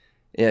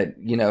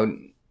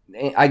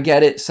 I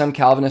get it. Some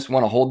Calvinists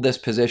want to hold this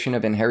position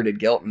of inherited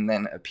guilt and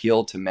then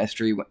appeal to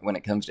mystery when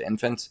it comes to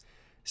infants.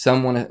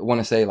 Some want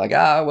to say like,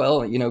 God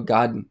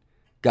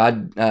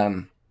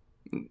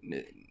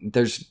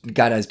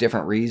has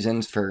different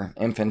reasons for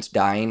infants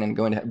dying and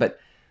going to, but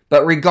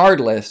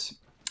regardless,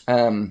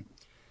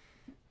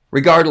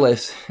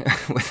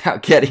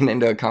 without getting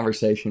into a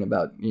conversation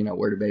about,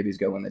 where do babies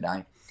go when they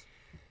die,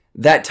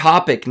 that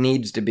topic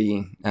needs to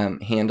be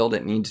handled.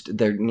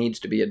 There needs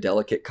to be a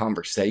delicate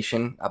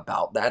conversation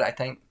about that, I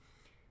think.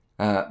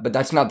 But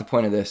that's not the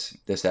point of this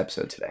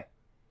episode today.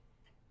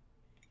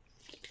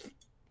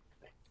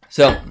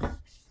 So,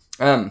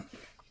 in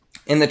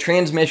the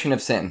transmission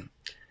of sin,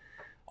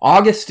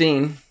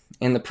 Augustine,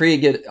 in the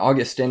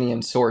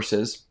pre-Augustinian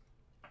sources,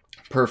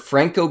 per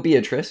Franco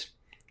Beatrice,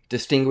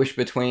 distinguish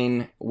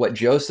between what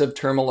Joseph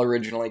Turmel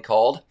originally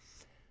called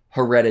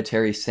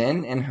hereditary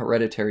sin and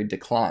hereditary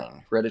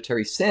decline.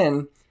 Hereditary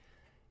sin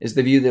is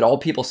the view that all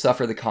people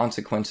suffer the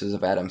consequences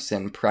of Adam's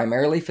sin,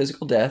 primarily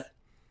physical death,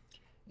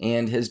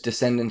 and his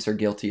descendants are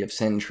guilty of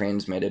sin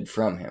transmitted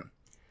from him.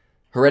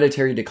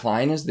 Hereditary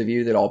decline is the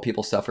view that all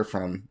people suffer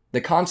from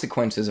the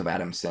consequences of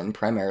Adam's sin,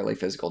 primarily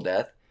physical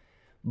death,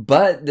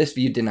 but this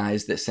view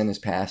denies that sin is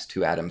passed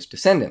to Adam's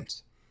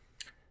descendants.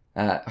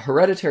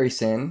 Hereditary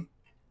sin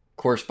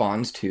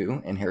corresponds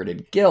to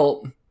inherited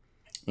guilt,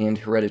 and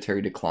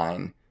hereditary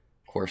decline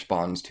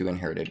corresponds to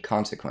inherited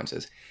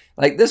consequences.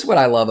 Like, this is what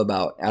I love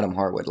about Adam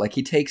Harwood. Like,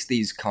 he takes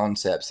these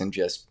concepts and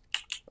just,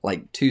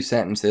 like, 2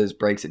 sentences,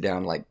 breaks it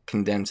down, like,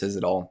 condenses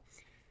it all.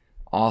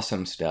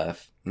 Awesome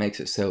stuff. Makes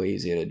it so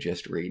easy to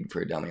just read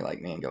for a dummy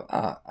like me and go,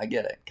 I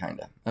get it, kind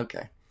of.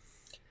 Okay.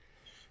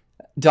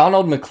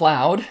 Donald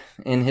MacLeod,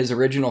 in his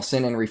original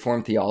Sin and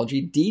Reformed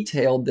Theology,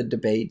 detailed the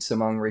debates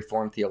among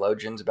Reformed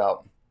theologians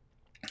about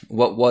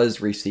what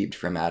was received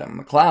from Adam.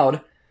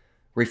 MacLeod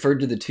referred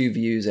to the two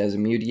views as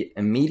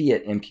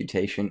immediate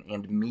imputation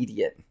and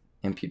mediate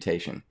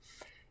imputation.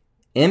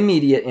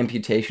 Immediate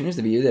imputation is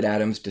the view that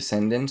Adam's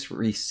descendants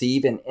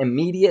receive an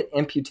immediate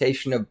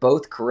imputation of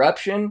both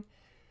corruption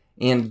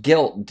and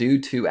guilt due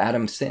to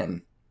Adam's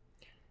sin.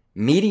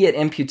 Mediate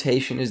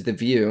imputation is the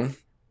view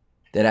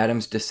that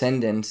Adam's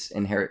descendants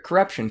inherit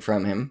corruption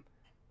from him,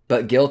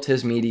 but guilt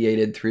is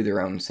mediated through their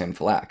own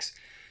sinful acts.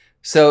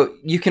 So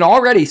you can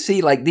already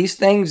see, like, these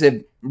things,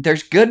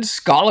 there's good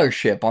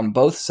scholarship on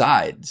both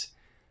sides.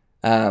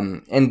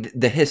 And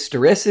the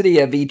historicity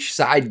of each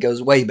side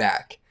goes way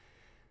back.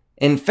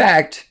 In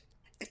fact,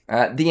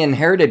 the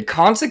inherited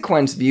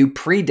consequence view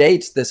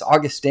predates this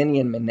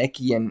Augustinian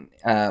Manichaean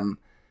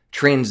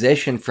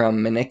transition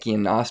from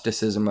Manichaean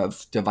Gnosticism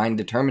of divine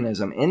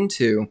determinism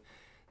into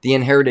the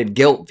inherited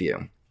guilt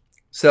view.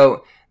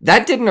 So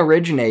that didn't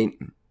originate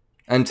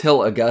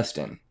until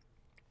Augustine.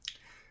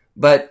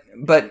 But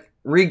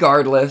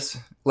regardless,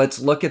 let's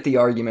look at the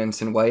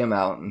arguments and weigh them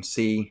out and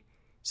see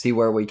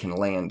where we can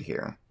land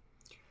here.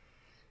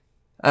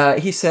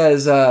 He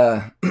says,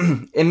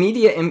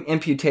 immediate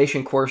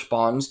imputation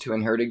corresponds to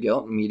inherited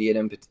guilt. Immediate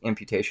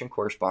imputation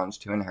corresponds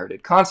to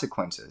inherited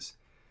consequences.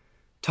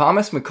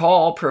 Thomas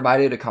McCall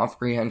provided a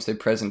comprehensive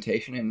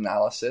presentation and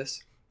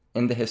analysis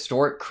in the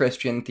historic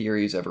Christian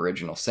theories of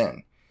original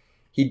sin.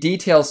 He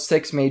details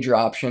 6 major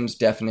options,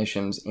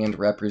 definitions, and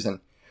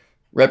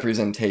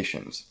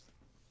representations.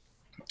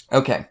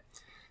 Okay,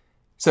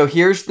 so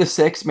here's the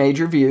 6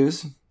 major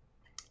views.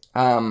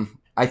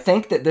 I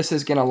think that this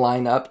is going to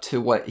line up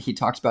to what he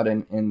talks about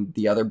in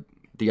the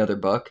other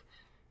book,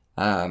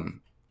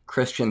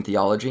 Christian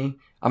Theology.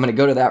 I'm going to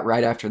go to that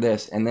right after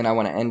this, and then I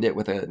want to end it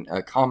with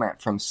a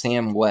comment from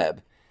Sam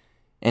Webb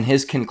and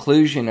his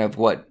conclusion of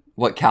what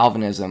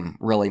Calvinism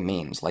really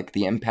means, like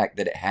the impact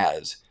that it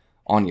has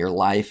on your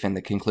life and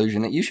the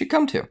conclusion that you should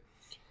come to.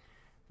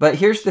 But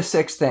here's the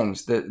 6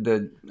 things.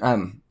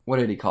 What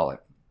did he call it?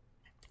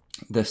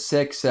 The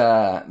 6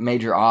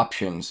 major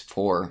options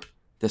for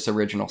this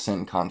original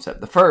sin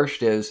concept. The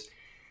first is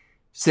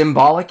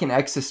symbolic and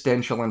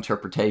existential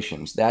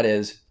interpretations. That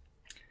is,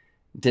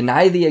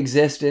 deny the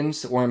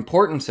existence or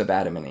importance of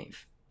Adam and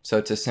Eve. So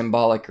it's a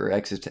symbolic or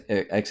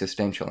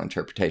existential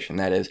interpretation.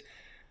 That is,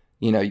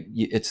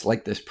 it's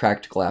like this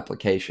practical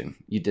application.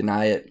 You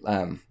deny it,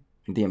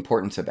 the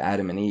importance of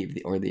Adam and Eve,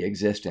 or the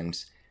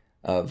existence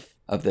of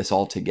this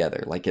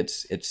altogether. Like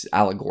it's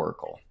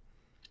allegorical.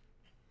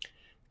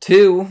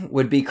 2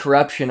 would be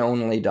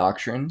corruption-only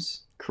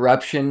doctrines.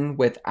 Corruption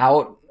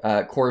without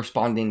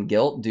corresponding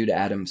guilt due to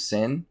Adam's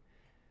sin.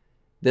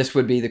 This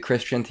would be the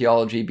Christian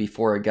theology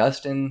before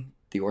Augustine,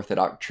 the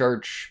Orthodox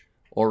Church,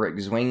 Ulrich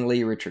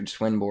Zwingli, Richard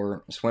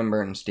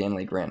Swinburne,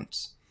 Stanley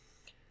Grenz.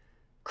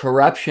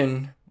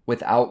 Corruption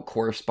without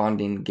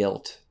corresponding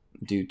guilt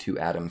due to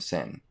Adam's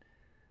sin.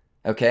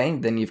 Okay,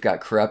 then you've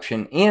got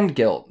corruption and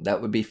guilt.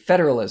 That would be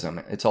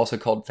federalism. It's also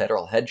called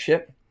federal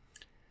headship.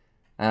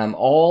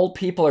 All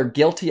people are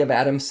guilty of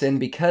Adam's sin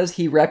because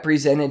he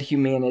represented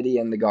humanity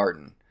in the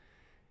garden.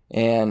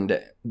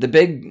 And the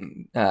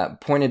big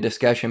point of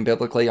discussion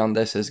biblically on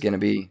this is going to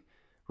be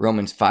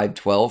Romans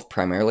 5:12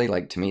 primarily.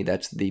 Like, to me,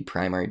 that's the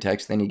primary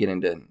text. Then you get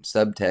into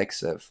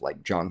subtexts of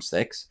like John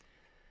 6.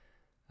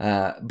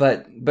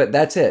 But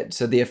that's it.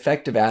 So the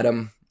effect of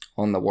Adam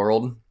on the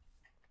world,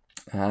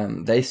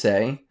 they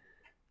say,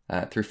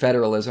 through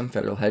federalism,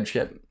 federal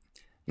headship,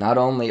 not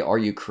only are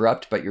you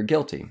corrupt, but you're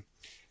guilty.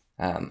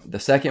 The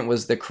second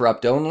was the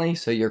corrupt only,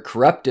 so you're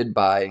corrupted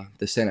by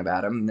the sin of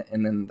Adam.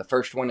 And then the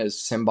first one is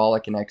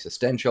symbolic and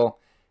existential.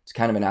 It's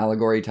kind of an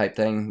allegory type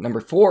thing. Number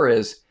 4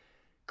 is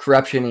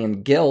corruption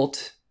and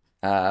guilt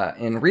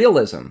in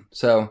realism.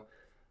 So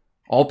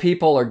all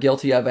people are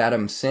guilty of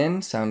Adam's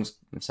sin, sounds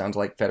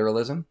like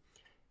federalism,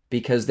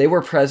 because they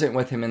were present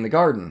with him in the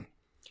garden.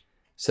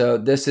 So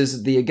this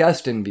is the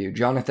Augustine view,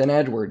 Jonathan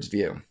Edwards'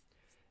 view.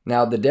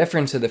 Now, the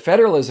difference of the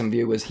federalism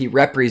view was he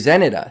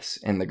represented us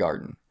in the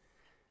garden.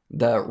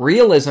 The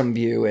realism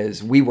view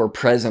is we were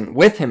present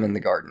with him in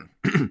the garden.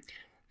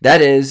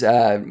 That is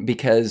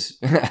because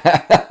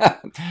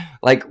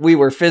like we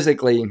were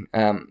physically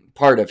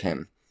part of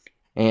him.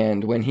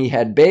 And when he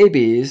had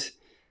babies,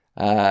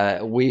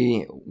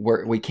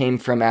 we came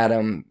from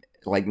Adam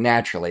like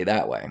naturally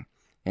that way.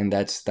 And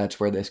that's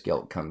where this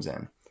guilt comes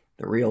in.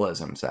 the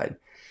realism side.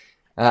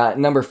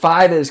 Number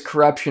 5 is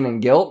corruption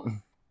and guilt.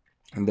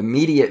 And the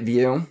immediate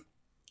view,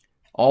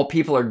 all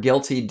people are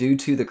guilty due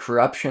to the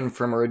corruption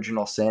from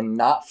original sin,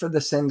 not for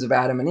the sins of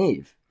Adam and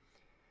Eve.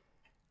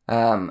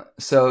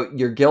 So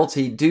you're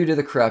guilty due to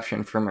the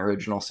corruption from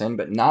original sin,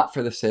 but not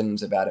for the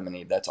sins of Adam and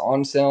Eve. That's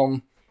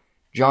Anselm,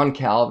 John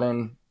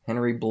Calvin,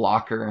 Henry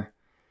Blocker.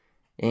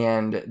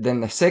 And then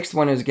the 6th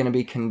one is going to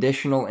be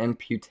conditional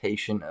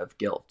imputation of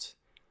guilt.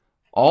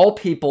 All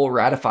people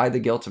ratify the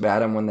guilt of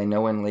Adam when they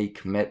knowingly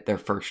commit their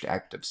first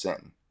act of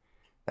sin.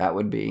 That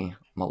would be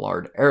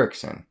Millard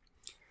Erickson.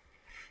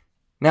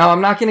 Now, I'm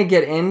not going to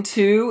get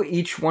into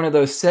each one of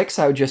those 6.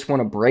 I would just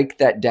want to break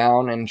that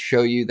down and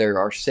show you there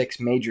are 6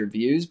 major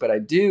views. But I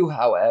do,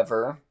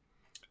 however,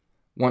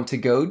 want to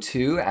go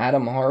to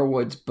Adam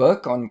Harwood's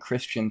book on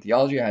Christian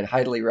theology. I'd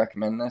highly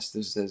recommend this.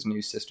 This is his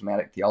New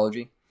Systematic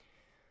Theology.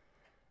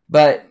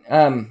 But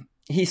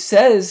he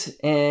says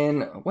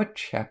in, what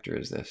chapter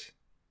is this?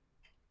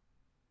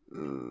 I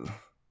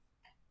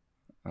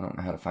don't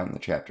know how to find the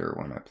chapter or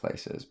where my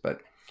place is,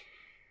 but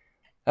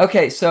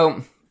okay,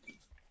 so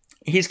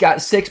he's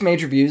got 6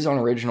 major views on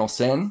original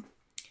sin,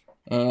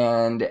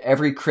 and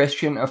every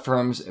Christian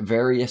affirms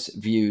various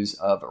views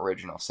of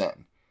original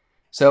sin.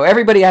 So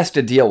everybody has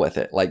to deal with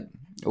it. Like,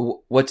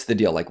 what's the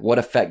deal? Like, what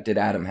effect did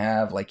Adam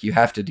have? Like, you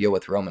have to deal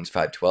with Romans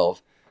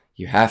 5:12.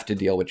 You have to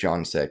deal with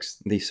John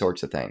 6, these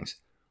sorts of things.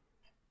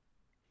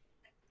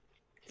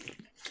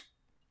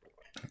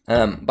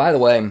 By the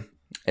way,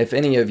 if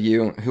any of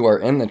you who are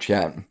in the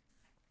chat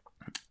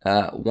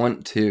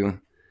want to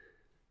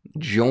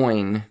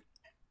join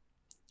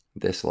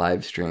this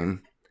live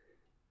stream,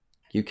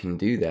 you can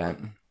do that.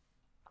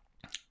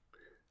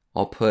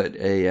 I'll put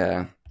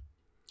a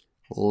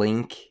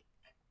link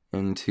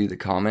into the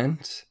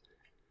comments,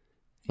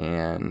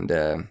 and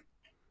I'm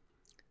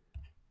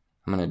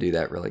going to do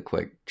that really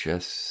quick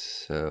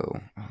just so...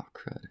 Oh,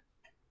 crud.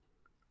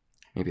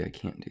 Maybe I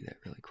can't do that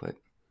really quick.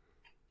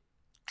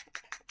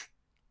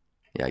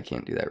 Yeah, I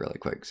can't do that really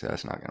quick, so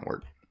that's not going to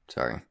work.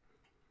 Sorry.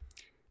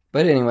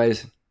 But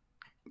anyways,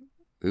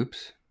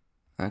 oops,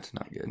 that's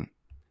not good.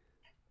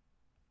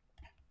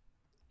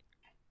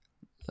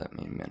 Let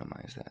me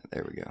minimize that.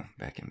 There we go.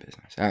 Back in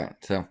business. All right,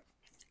 so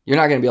you're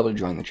not going to be able to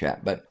join the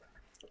chat, but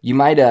you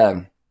might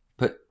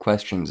put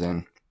questions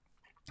in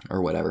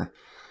or whatever.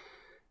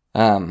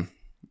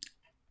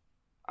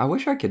 I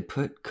wish I could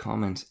put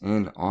comments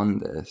in on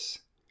this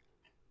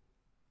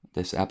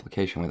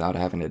application without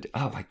having to...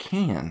 Oh, I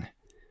can.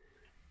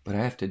 But I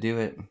have to do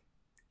it.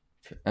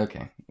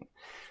 Okay.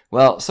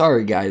 Well,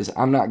 sorry guys,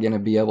 I'm not going to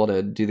be able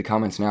to do the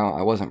comments now.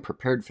 I wasn't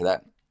prepared for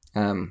that.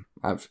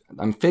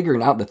 I'm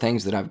figuring out the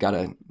things that I've got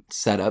to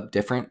set up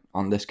different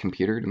on this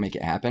computer to make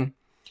it happen.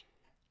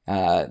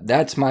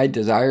 That's my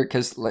desire,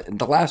 because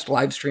the last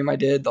live stream I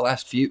did,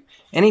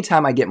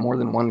 anytime I get more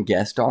than one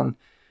guest on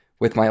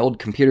with my old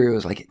computer, it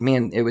was like,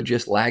 man, it would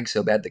just lag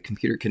so bad the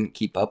computer couldn't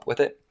keep up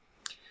with it.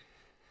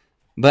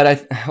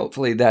 But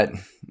hopefully that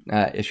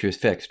issue is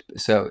fixed.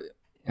 So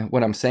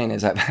what I'm saying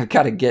is I've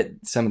got to get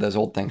some of those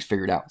old things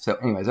figured out. So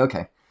anyways,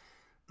 okay.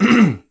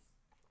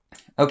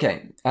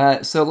 Okay,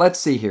 so let's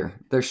see here.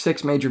 There's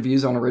 6 major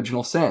views on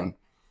original sin.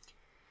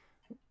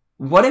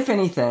 What, if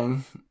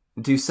anything,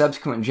 do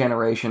subsequent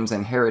generations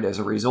inherit as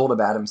a result of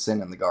Adam's sin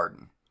in the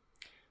garden?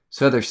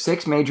 So there's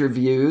 6 major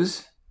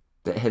views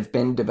that have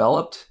been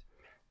developed.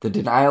 The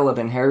denial of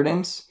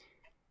inheritance.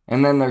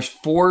 And then there's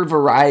 4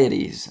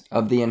 varieties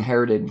of the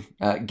inherited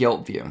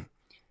guilt view.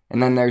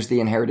 And then there's the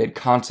inherited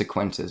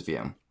consequences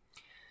view.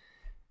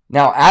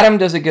 Now, Adam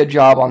does a good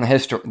job on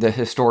the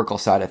historical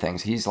side of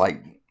things. He's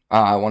like,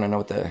 I want to know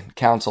what the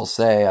councils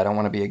say. I don't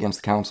want to be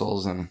against the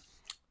councils and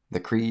the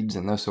creeds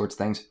and those sorts of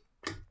things.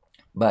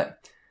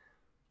 But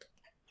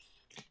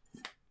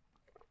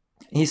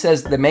he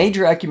says the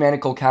major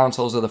ecumenical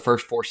councils of the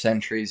first 4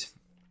 centuries,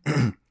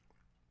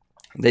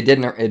 they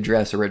didn't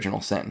address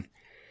original sin.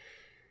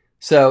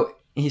 So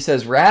he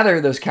says,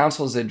 rather, those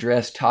councils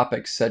addressed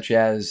topics such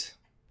as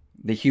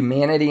the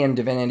humanity and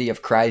divinity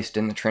of Christ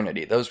and the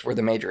Trinity. Those were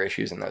the major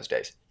issues in those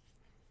days.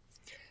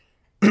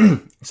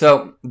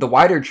 So the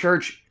wider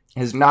church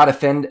has not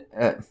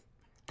they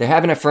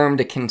haven't affirmed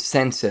a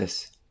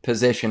consensus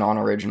position on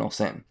original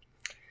sin.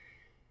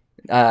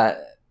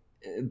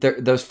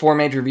 Those 4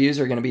 major views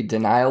are going to be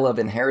denial of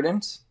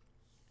inheritance.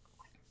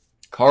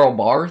 Karl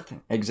Barth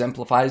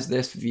exemplifies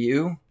this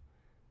view.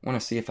 I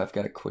want to see if I've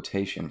got a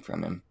quotation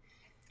from him.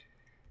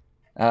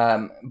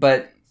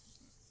 But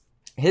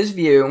his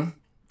view,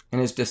 in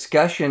his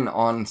discussion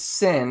on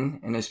sin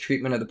and his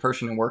treatment of the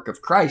person and work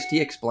of Christ, he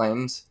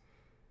explains,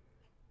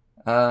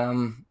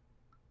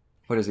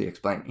 what does he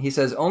explain? He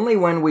says, only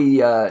when we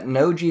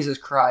know Jesus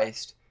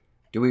Christ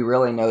do we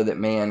really know that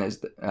man is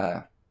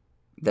the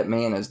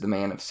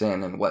man of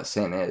sin and what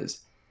sin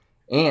is,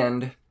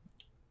 and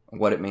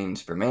what it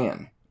means for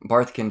man.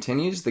 Barth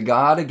continues, the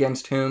God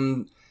against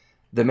whom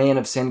the man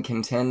of sin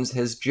contends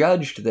has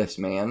judged this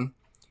man,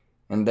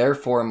 and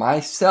therefore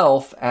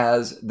myself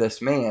as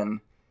this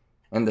man,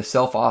 and the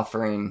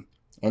self-offering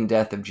and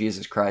death of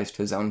Jesus Christ,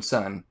 his own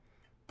son,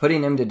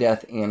 putting him to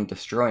death and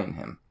destroying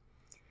him.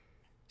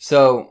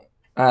 So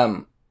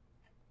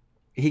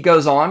he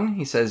goes on,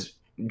 he says,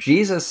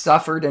 Jesus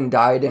suffered and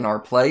died in our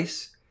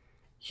place.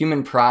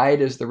 Human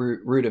pride is the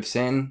root of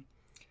sin.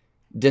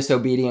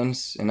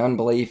 Disobedience and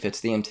unbelief,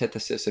 it's the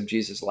antithesis of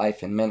Jesus'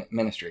 life and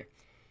ministry.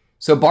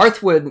 So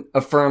Barth would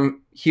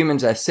affirm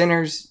humans as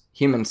sinners,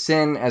 human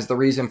sin as the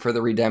reason for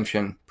the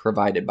redemption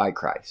provided by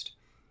Christ.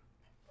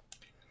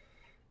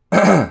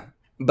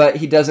 But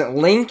he doesn't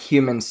link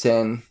human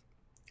sin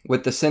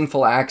with the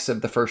sinful acts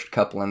of the first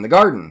couple in the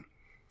garden.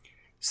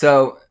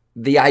 So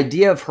the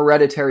idea of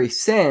hereditary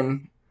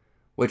sin,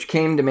 which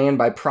came to man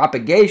by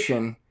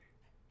propagation,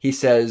 he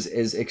says,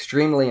 is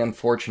extremely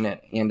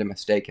unfortunate and a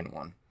mistaken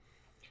one.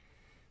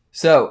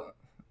 So,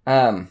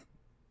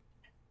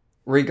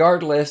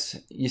 regardless,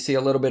 you see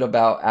a little bit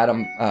about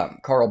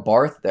Karl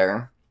Barth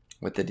there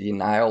with the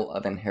denial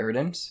of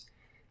inheritance.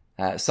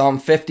 Psalm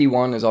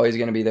 51 is always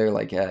going to be there,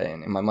 like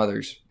in my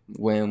mother's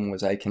womb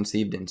was I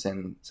conceived in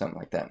sin, something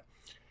like that.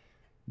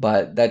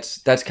 But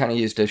that's kind of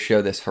used to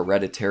show this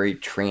hereditary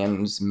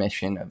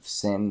transmission of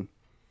sin.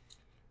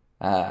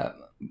 I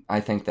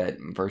think that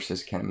verse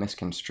is kind of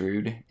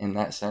misconstrued in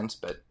that sense,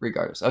 but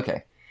regardless.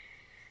 Okay.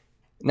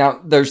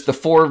 Now, there's the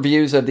four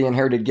views of the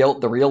inherited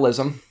guilt, the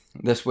realism.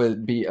 This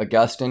would be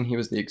Augustine. He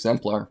was the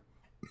exemplar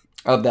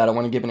of that. I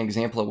want to give an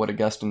example of what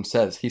Augustine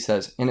says. He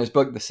says, in his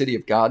book, The City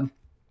of God,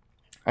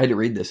 I had to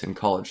read this in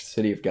college, The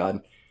City of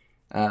God.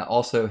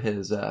 Also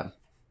his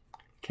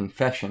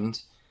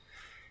Confessions.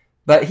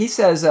 But he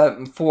says,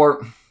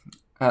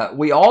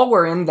 we all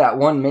were in that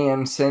one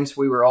man since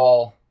we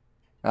all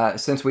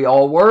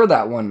were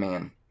that one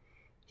man.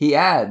 He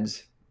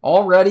adds,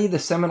 already the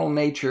seminal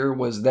nature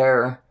was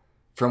there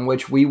from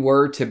which we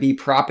were to be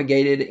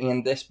propagated,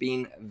 and this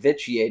being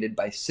vitiated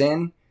by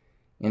sin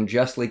and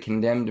justly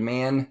condemned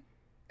man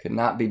could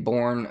not be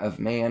born of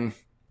man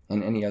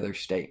in any other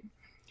state.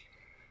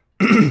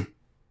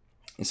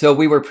 So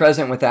we were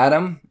present with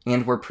Adam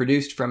and were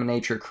produced from a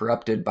nature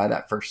corrupted by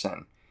that first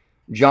sin.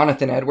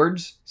 Jonathan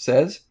Edwards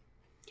says,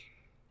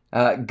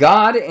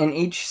 God, in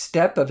each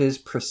step of his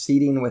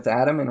proceeding with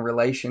Adam in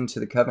relation to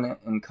the covenant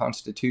and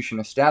constitution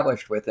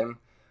established with him,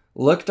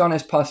 looked on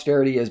his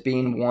posterity as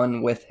being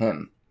one with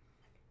him.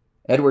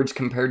 Edwards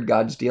compared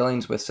God's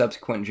dealings with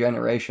subsequent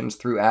generations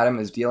through Adam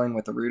as dealing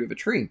with the root of a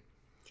tree.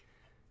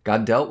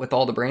 God dealt with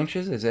all the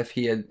branches as if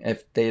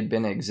they had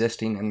been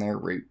existing in their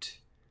root.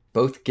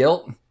 Both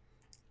guilt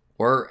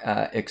or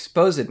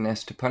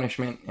exposedness to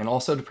punishment and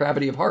also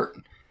depravity of heart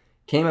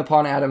came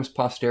upon Adam's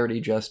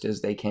posterity just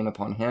as they came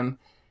upon him,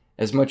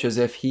 as much as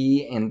if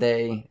he and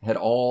they had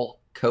all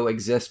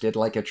coexisted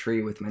like a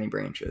tree with many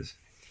branches.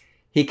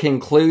 He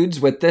concludes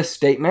with this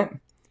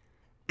statement.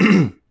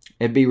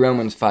 It'd be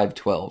Romans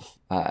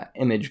 5:12,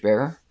 image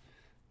bearer.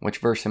 Which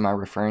verse am I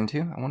referring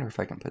to? I wonder if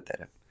I can put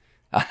that up.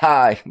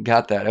 Aha, I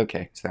got that.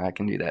 Okay, so I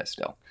can do that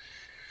still.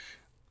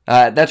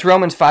 That's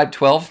Romans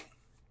 5:12.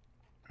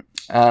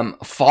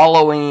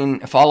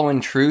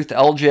 Following truth,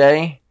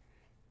 LJ.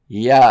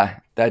 Yeah,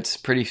 that's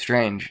pretty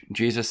strange.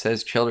 Jesus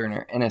says children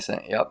are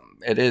innocent. Yep,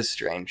 it is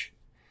strange.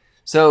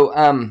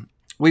 So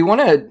we want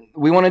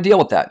to deal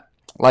with that.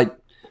 Like,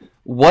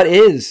 what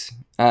is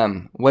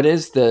the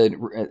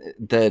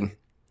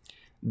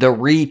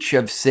reach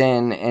of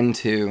sin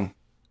into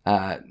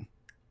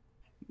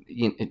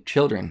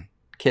children,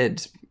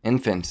 kids,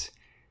 infants?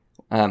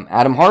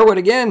 Adam Harwood,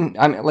 again,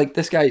 I mean, like,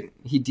 this guy,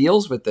 he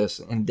deals with this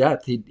in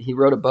depth. He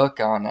wrote a book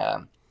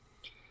on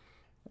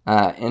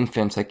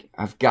infants.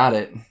 I've got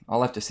it.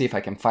 I'll have to see if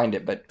I can find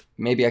it, but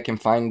maybe I can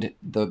find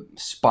the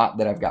spot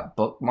that I've got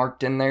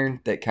bookmarked in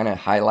there that kind of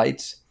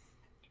highlights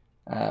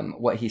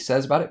what he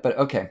says about it. But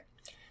okay.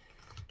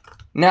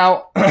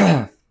 Now,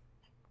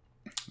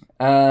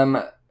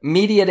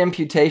 mediate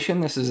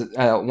imputation. This is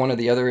one of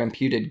the other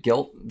imputed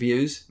guilt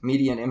views.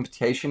 Mediate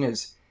imputation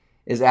is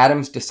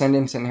Adam's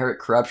descendants inherit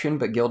corruption,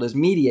 but guilt is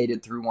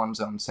mediated through one's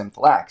own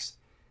sinful acts.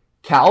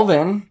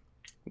 Calvin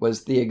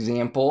was the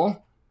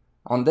example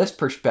on this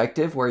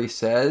perspective where he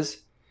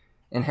says,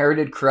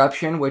 inherited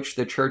corruption, which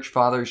the church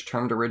fathers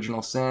termed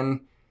original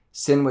sin.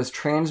 Sin was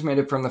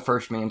transmitted from the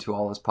first man to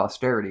all his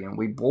posterity, and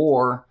we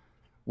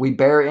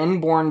bear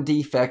inborn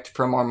defect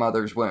from our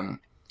mother's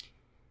womb.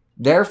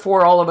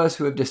 Therefore, all of us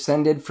who have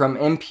descended from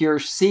impure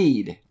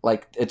seed,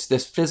 like it's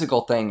this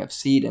physical thing of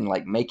seed and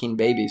like making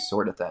babies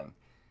sort of thing,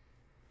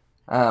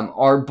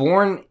 are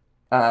born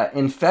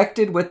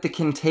infected with the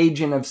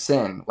contagion of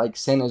sin. Like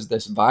sin is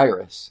this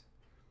virus,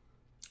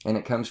 and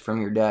it comes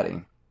from your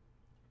daddy.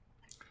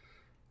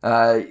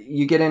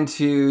 You get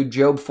into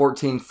Job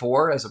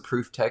 14:4 as a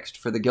proof text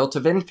for the guilt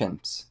of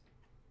infants.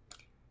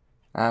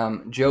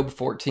 Job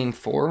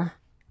 14:4.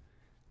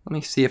 Let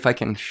me see if I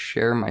can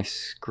share my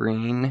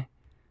screen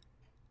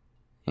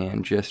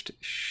and just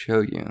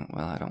show you.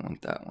 Well, I don't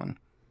want that one.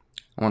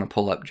 I want to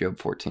pull up Job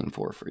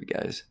 14:4 for you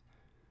guys.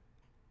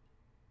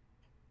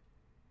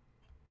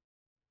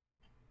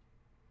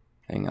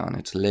 Hang on,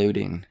 it's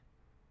loading.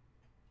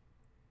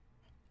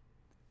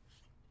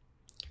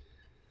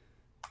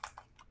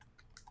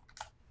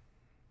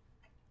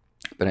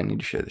 but I need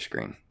to share the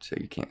screen so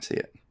you can't see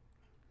it.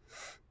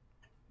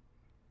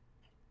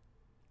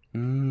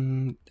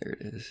 There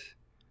it is.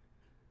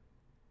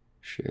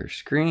 Share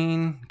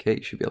screen. Okay,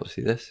 you should be able to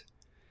see this.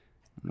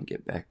 Let me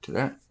get back to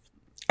that.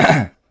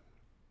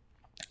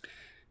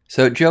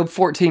 So Job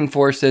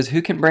 14:4 says,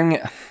 who can bring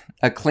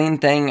a clean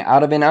thing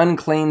out of an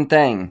unclean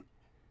thing?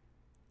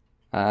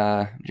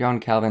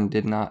 John Calvin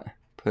did not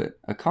put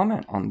a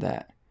comment on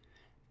that.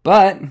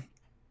 But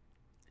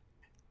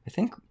I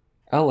think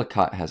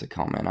Ellicott has a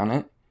comment on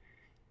it,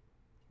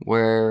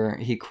 where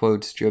he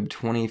quotes Job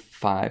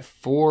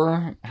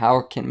 25:4.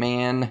 How can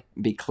man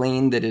be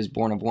clean that is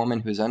born of woman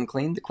who is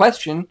unclean? The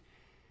question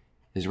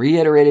is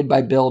reiterated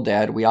by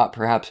Bildad. We ought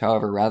perhaps,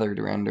 however, rather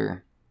to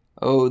render,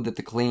 oh, that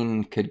the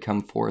clean could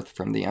come forth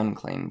from the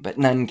unclean, but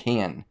none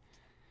can.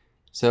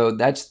 So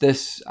that's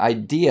this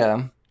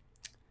idea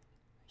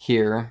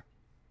here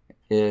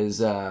is,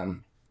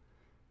 the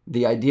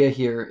idea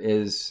here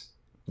is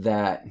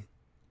that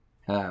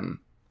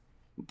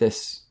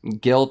this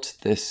guilt,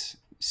 this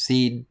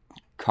seed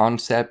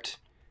concept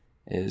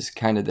is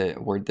kind of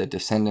we're the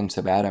descendants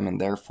of Adam,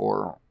 and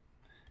therefore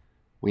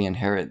we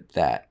inherit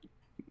that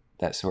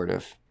sort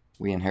of,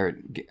 we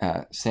inherit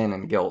sin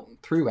and guilt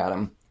through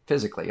Adam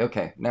physically.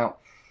 Okay, now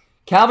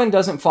Calvin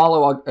doesn't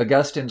follow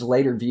Augustine's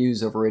later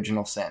views of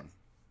original sin.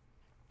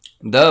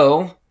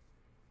 Though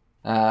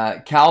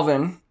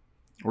Calvin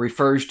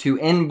refers to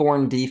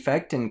inborn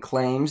defect and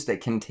claims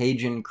that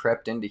contagion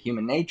crept into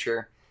human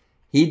nature,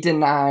 he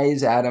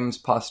denies Adam's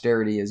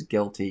posterity is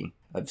guilty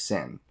of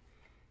sin.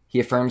 He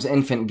affirms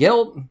infant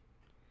guilt.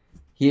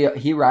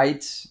 He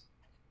writes,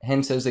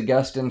 hence as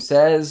Augustine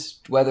says,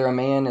 whether a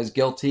man is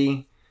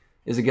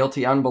a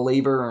guilty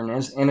unbeliever or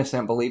an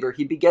innocent believer,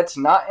 he begets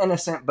not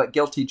innocent but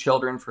guilty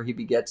children, for he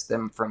begets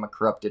them from a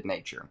corrupted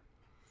nature.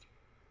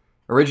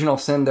 Original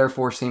sin,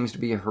 therefore, seems to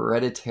be a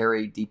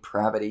hereditary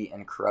depravity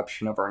and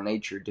corruption of our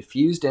nature,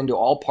 diffused into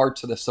all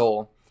parts of the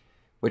soul,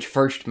 which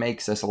first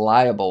makes us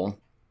liable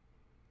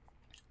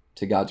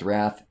to God's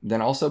wrath,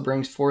 then also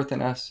brings forth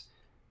in us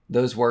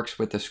those works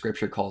which the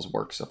Scripture calls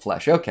works of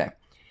flesh. Okay.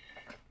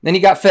 Then you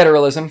got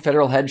federalism,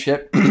 federal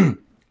headship.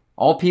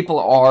 All people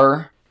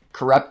are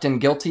corrupt and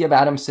guilty of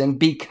Adam's sin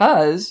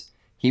because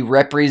he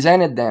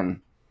represented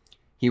them.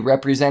 He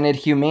represented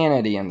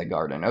humanity in the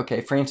garden.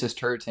 Okay, Francis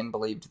Turretin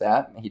believed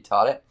that. He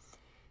taught it.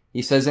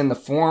 He says, in the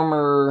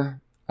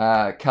former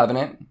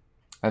covenant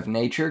of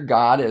nature,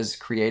 God as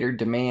creator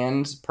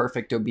demands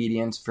perfect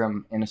obedience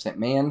from innocent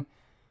man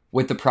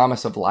with the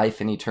promise of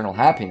life and eternal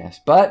happiness.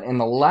 But in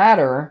the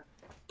latter,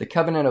 the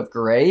covenant of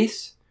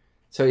grace,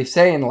 so he's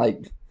saying,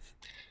 like,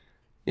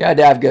 you had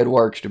to have good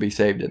works to be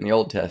saved in the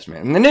Old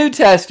Testament. In the New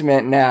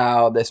Testament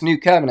now, this new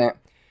covenant,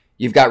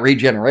 you've got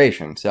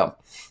regeneration. So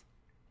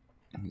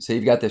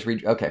you've got this,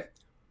 okay.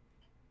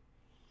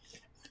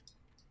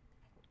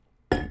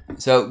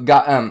 So,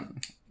 God,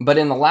 but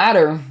in the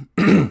latter,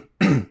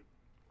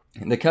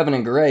 the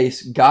covenant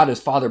grace, God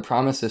as Father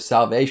promises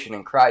salvation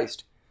in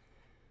Christ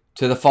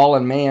to the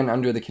fallen man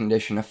under the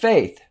condition of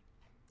faith.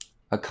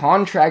 A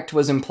contract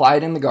was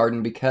implied in the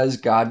garden because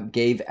God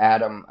gave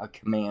Adam a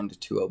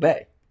command to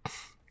obey.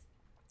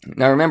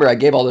 Now remember, I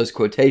gave all those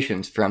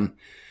quotations from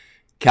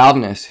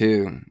Calvinists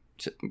who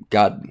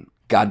God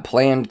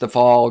planned the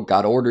fall,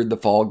 God ordered the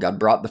fall, God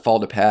brought the fall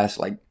to pass,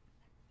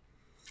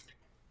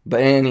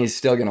 and he's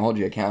still going to hold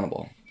you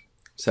accountable.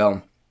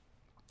 So,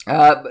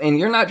 and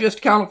you're not just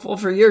accountable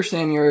for your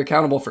sin, you're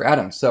accountable for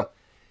Adam's. So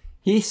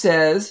he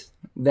says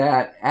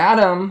that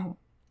Adam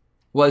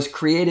was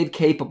created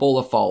capable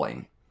of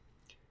falling,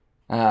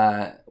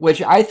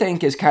 which I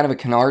think is kind of a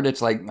canard.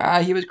 It's like,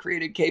 he was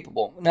created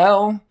capable.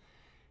 No,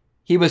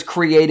 he was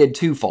created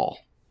to fall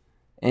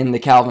in the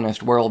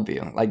Calvinist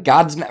worldview. Like,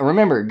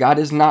 remember, God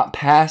is not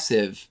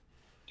passive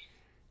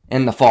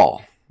in the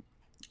fall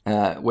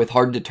with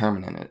hard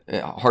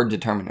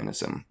determinism,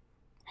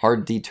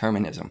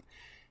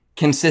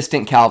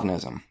 consistent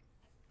Calvinism.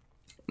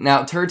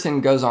 Now,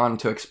 Turretin goes on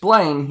to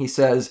explain, he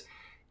says,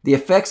 the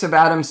effects of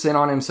Adam's sin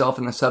on himself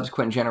and the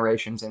subsequent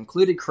generations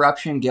included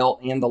corruption, guilt,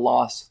 and the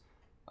loss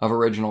of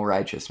original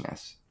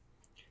righteousness.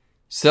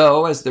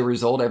 So, as the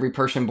result, every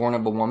person born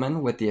of a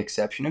woman, with the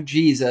exception of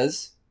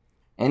Jesus,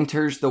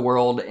 enters the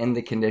world in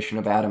the condition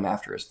of Adam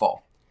after his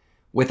fall,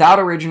 without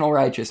original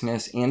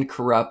righteousness and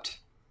corrupt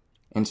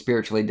and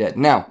spiritually dead.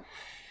 Now,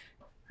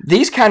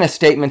 these kind of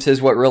statements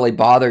is what really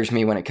bothers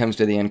me when it comes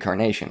to the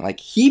incarnation.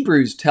 Like,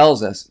 Hebrews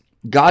tells us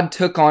God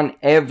took on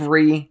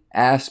every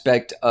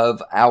aspect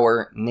of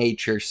our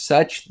nature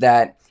such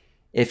that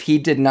if he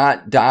did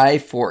not die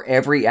for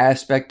every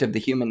aspect of the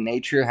human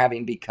nature,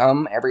 having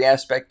become every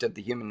aspect of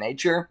the human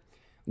nature,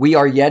 we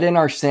are yet in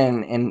our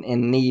sin and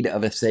in need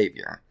of a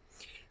Savior.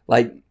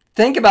 Like,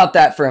 think about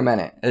that for a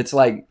minute. It's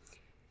like,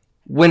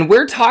 when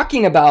we're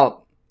talking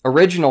about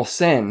original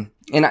sin,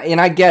 and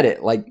I get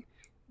it, like,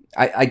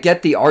 I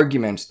get the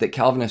arguments that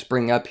Calvinists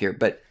bring up here,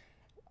 but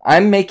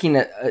I'm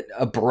making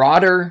a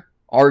broader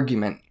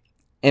argument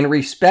in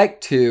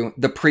respect to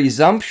the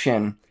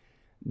presumption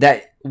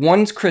that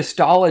one's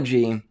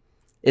Christology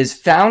is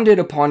founded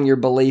upon your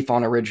belief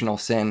on original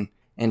sin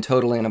and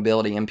total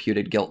inability,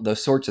 imputed guilt,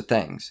 those sorts of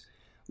things.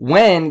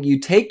 When you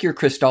take your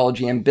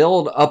Christology and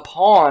build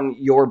upon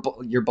your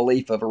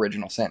belief of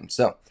original sin.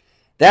 So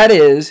that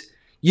is,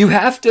 you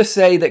have to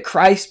say that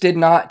Christ did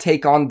not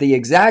take on the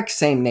exact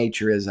same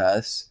nature as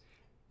us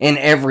in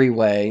every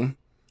way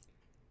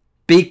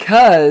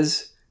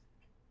because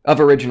of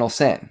original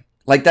sin.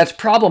 Like, that's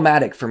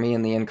problematic for me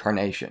in the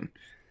incarnation.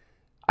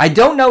 I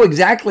don't know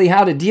exactly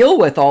how to deal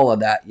with all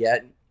of that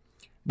yet,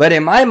 but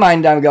in my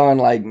mind, I'm going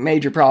like,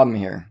 major problem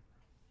here.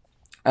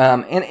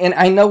 And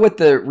I know what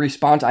the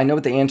response, I know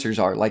what the answers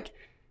are. Like,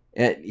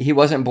 he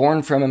wasn't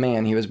born from a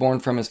man, he was born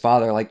from his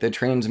father. Like, the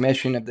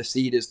transmission of the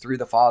seed is through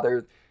the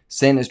father.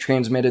 Sin is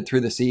transmitted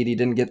through the seed. He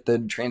didn't get the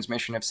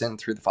transmission of sin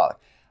through the father.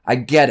 I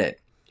get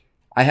it.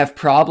 I have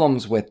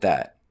problems with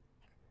that.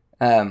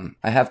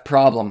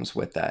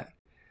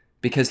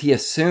 Because he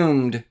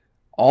assumed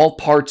all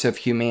parts of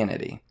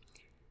humanity.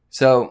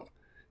 So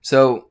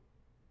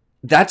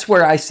that's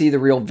where I see the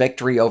real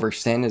victory over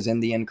sin is in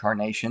the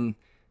incarnation.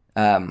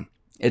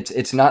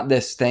 It's not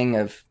this thing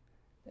of,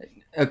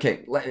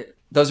 okay,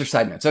 those are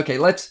side notes. Okay,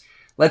 let's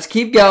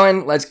keep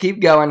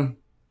going.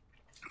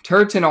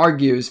 Turton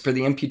argues for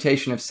the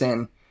imputation of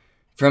sin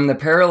from the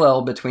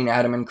parallel between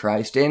Adam and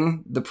Christ.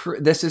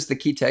 This is the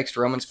key text,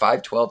 Romans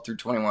 5:12 through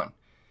 21.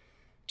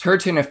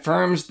 Turton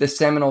affirms the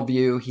seminal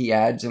view, he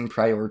adds and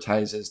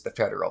prioritizes the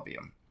federal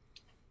view.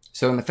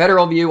 So in the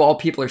federal view, all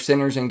people are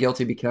sinners and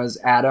guilty because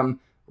Adam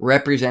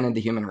represented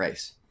the human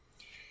race.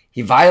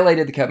 He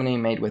violated the covenant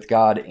he made with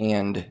God,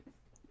 and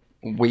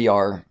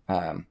we're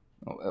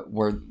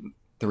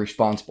the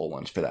responsible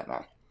ones for that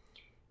now.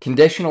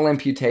 Conditional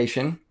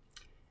imputation.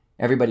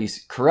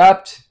 Everybody's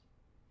corrupt.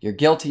 You're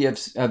guilty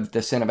of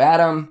the sin of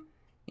Adam,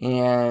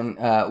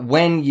 and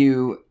when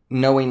you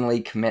knowingly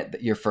commit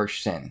your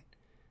first sin.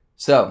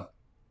 So,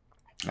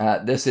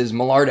 this is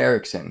Millard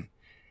Erickson.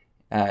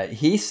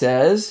 He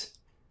says,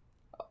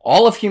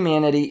 all of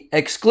humanity,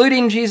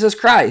 excluding Jesus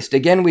Christ.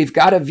 Again, we've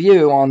got a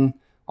view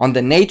on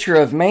the nature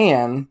of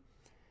man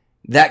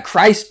that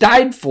Christ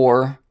died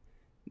for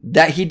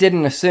that he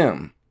didn't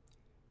assume.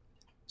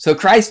 So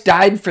Christ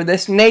died for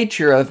this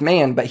nature of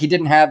man, but he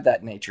didn't have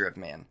that nature of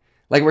man.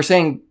 Like we're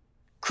saying,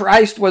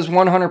 Christ was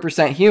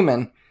 100%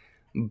 human,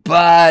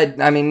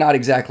 but, I mean, not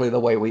exactly the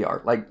way we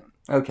are. Like,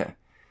 okay.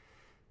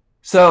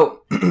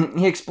 So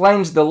he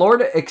explains the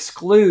Lord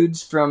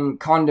excludes from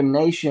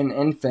condemnation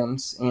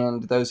infants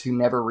and those who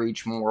never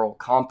reach moral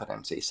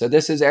competency. So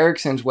this is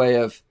Erickson's way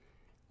of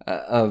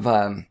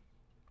kind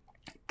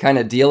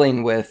of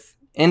dealing with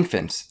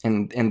infants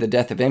and the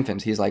death of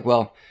infants. He's like,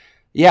 well,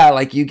 yeah,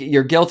 like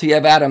you're guilty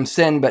of Adam's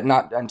sin, but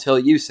not until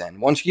you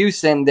sin. Once you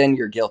sin, then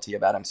you're guilty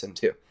of Adam's sin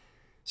too.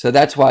 So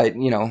that's why,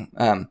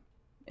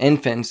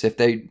 infants, if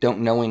they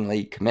don't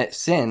knowingly commit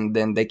sin,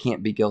 then they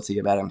can't be guilty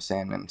of Adam's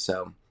sin, and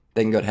so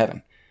they can go to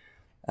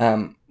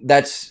heaven.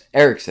 That's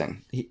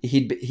Erickson.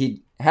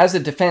 He has a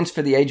defense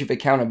for the age of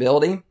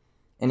accountability,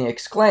 and he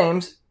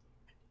exclaims,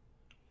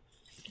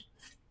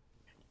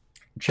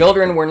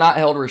 children were not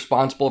held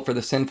responsible for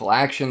the sinful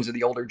actions of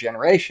the older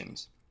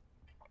generations.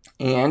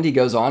 And he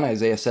goes on,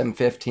 Isaiah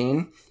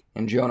 7:15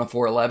 and Jonah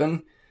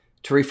 4:11,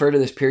 to refer to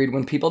this period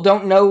when people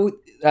don't know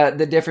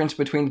the difference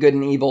between good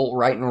and evil,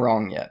 right and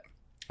wrong yet.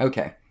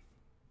 Okay.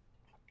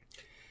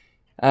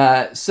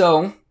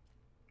 So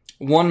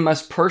one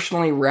must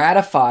personally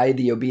ratify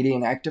the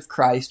obedient act of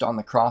Christ on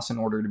the cross in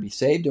order to be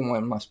saved, and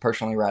one must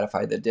personally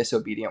ratify the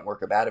disobedient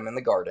work of Adam in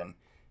the garden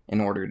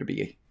in order to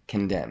be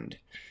condemned.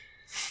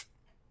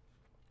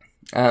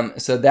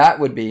 So that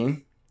would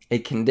be a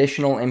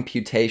conditional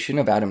imputation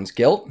of Adam's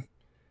guilt,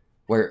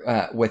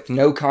 where with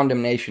no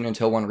condemnation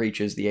until one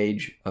reaches the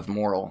age of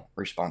moral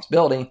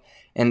responsibility,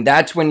 and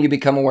that's when you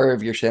become aware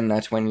of your sin.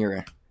 That's when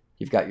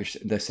you've got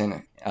the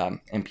sin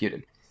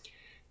imputed.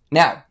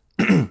 Now,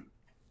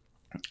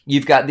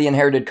 you've got the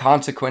inherited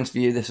consequence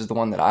view. This is the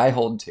one that I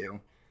hold to.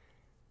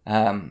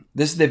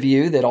 This is the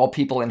view that all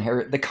people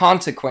inherit the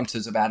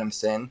consequences of Adam's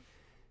sin,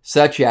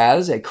 such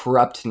as a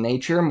corrupt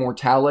nature,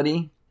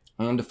 mortality,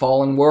 and a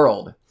fallen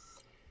world.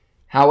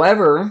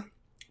 However,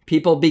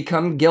 people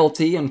become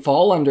guilty and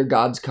fall under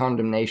God's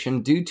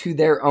condemnation due to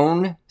their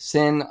own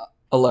sin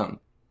alone.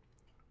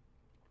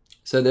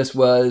 So this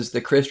was the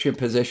Christian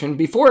position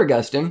before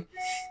Augustine,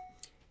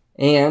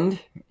 and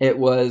it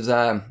was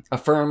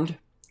affirmed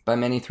by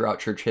many throughout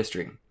church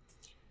history.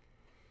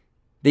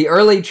 The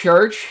early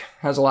church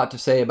has a lot to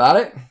say about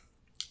it.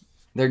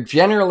 They're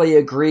generally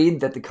agreed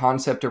that the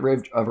concept of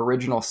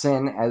original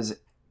sin as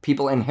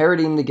people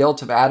inheriting the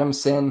guilt of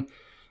Adam's sin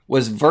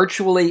was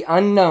virtually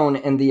unknown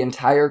in the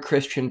entire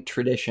Christian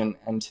tradition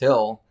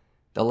until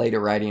the later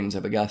writings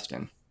of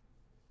Augustine.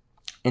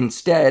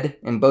 Instead,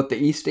 in both the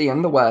East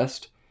and the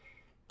West,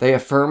 they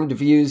affirmed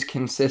views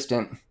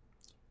consistent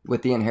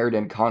with the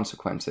inherited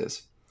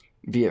consequences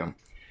view.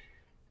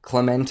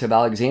 Clement of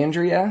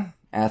Alexandria,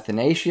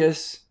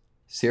 Athanasius,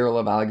 Cyril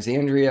of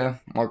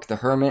Alexandria, Mark the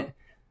Hermit,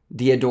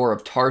 Diodore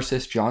of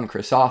Tarsus, John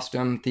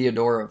Chrysostom,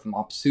 Theodore of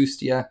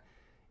Mopsuestia,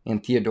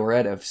 and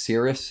Theodoret of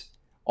Cyrus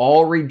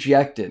all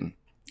rejected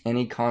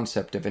any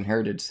concept of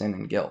inherited sin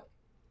and guilt.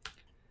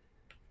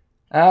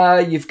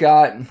 You've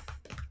got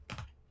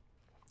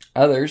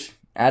others.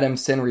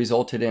 Adam's sin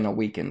resulted in a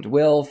weakened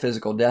will,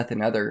 physical death,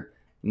 and other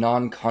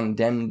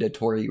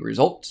non-condemnatory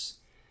results.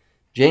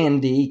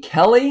 J&D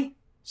Kelly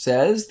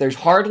says, there's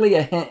hardly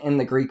a hint in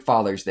the Greek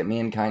fathers that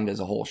mankind as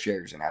a whole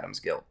shares in Adam's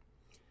guilt.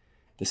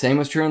 The same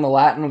was true in the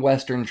Latin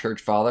Western Church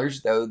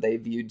Fathers, though they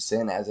viewed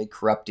sin as a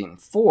corrupting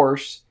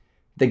force.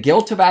 The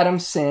guilt of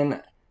Adam's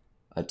sin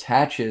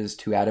attaches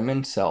to Adam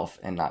himself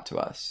and not to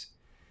us.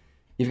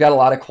 You've got a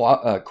lot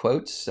of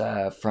quotes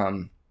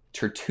from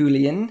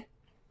Tertullian,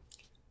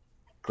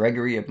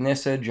 Gregory of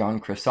Nyssa, John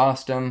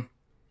Chrysostom,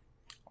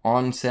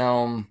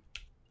 Anselm,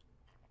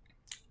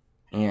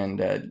 and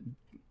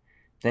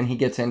then he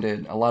gets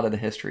into a lot of the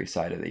history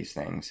side of these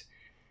things.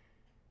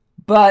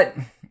 But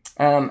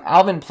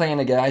Alvin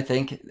Plantinga, I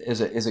think,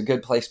 is a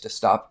good place to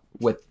stop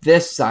with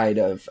this side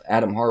of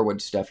Adam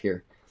Harwood's stuff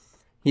here.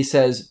 He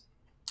says,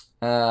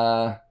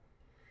 Alvin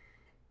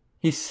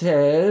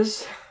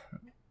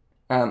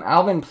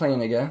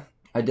Plantinga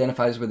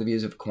identifies with the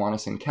views of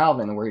Aquinas and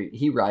Calvin, where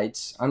he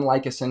writes,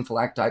 unlike a sinful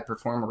act I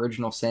perform,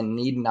 original sin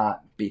need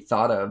not be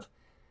thought of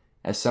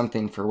as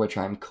something for which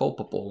I am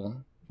culpable,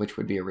 which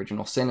would be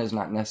original sin, is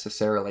not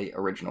necessarily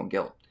original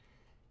guilt.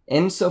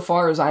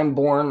 Insofar as I am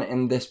born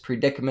in this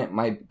predicament,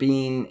 my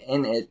being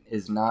in it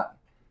is not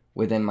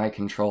within my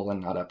control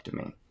and not up to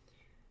me.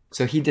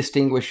 So he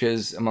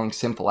distinguishes among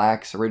simple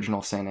acts,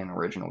 original sin and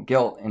original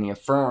guilt, and he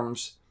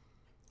affirms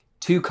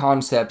two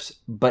concepts,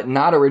 but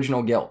not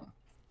original guilt.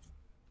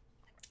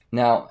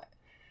 Now,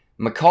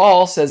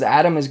 McCall says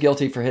Adam is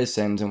guilty for his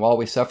sins, and while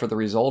we suffer the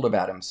result of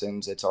Adam's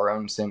sins, it's our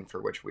own sin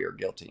for which we are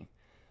guilty.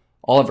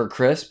 Oliver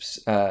Crisps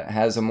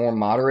has a more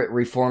moderate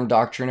Reformed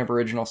doctrine of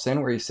original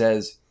sin, where he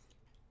says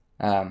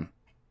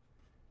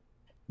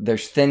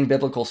there's thin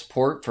biblical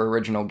support for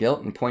original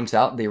guilt, and points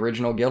out the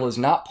original guilt is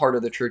not part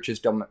of the church's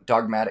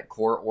dogmatic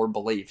core or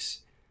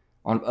beliefs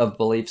on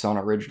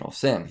original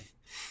sin.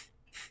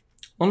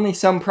 Only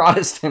some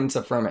Protestants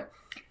affirm it.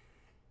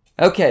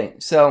 Okay,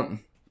 so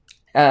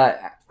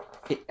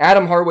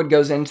Adam Harwood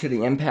goes into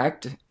the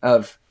impact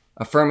of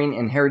affirming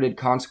inherited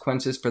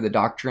consequences for the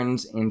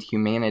doctrines and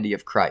humanity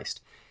of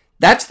Christ.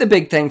 That's the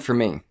big thing for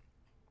me.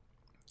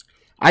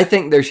 I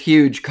think there's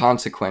huge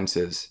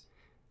consequences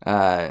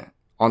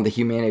on the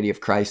humanity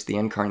of Christ, the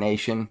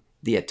incarnation,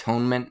 the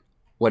atonement,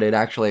 what it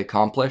actually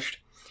accomplished,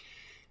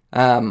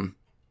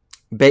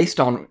 based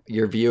on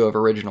your view of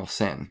original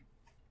sin.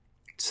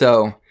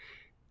 So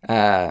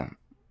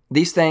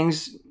these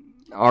things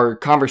are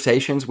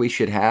conversations we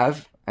should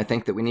have. I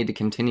think that we need to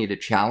continue to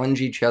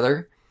challenge each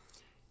other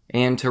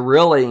and to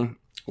really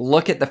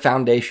look at the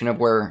foundation of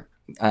where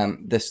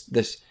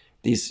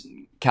these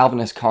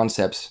Calvinist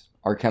concepts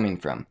are coming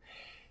from.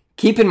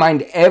 Keep in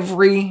mind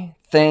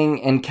everything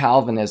in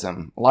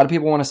Calvinism. A lot of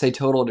people want to say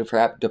total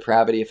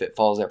depravity. If it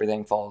falls,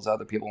 everything falls.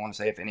 Other people want to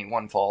say if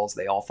anyone falls,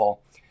 they all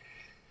fall.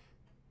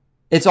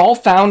 It's all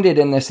founded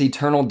in this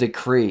eternal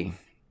decree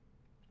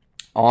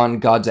on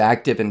God's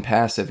active and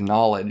passive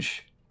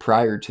knowledge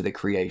prior to the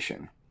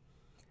creation.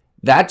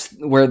 That's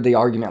where the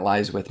argument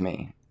lies with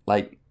me.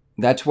 Like,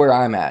 that's where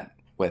I'm at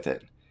with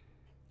it.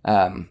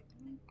 God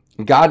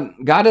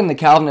in the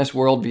Calvinist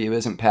worldview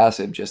isn't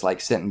passive, just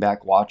like sitting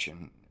back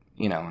watching,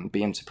 and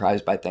being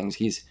surprised by things.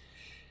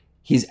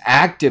 He's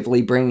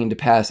actively bringing to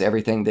pass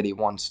everything that he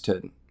wants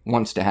to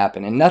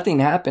happen, and nothing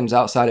happens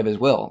outside of his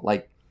will.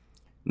 Like,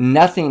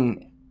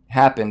 nothing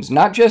happens,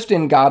 not just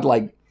in God,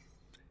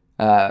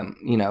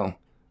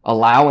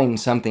 allowing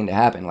something to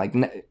happen. Like,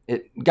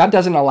 God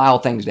doesn't allow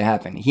things to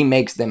happen; He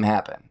makes them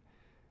happen.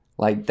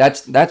 Like,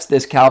 that's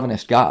this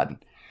Calvinist God.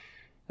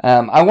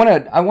 I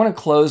want to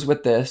close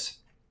with this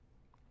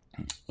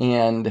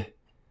and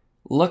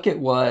look at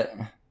what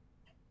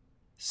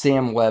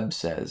Sam Webb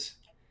says.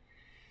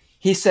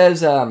 He says,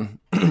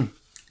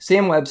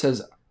 Sam Webb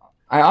says,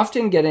 I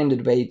often get into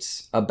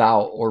debates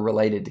about or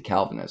related to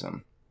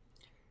Calvinism.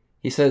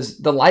 He says,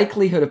 the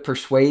likelihood of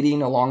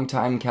persuading a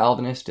longtime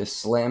Calvinist is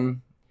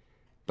slim,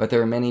 but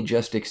there are many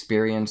just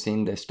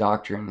experiencing this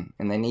doctrine,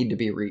 and they need to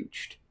be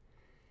reached.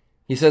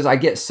 He says, I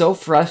get so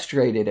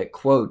frustrated at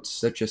quotes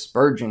such as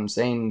Spurgeon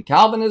saying,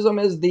 Calvinism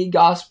is the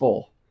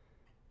gospel,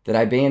 that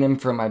I ban him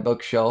from my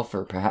bookshelf,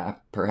 or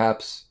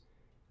perhaps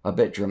a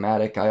bit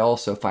dramatic. I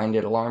also find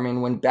it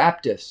alarming when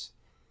Baptists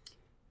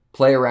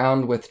play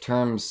around with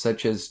terms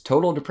such as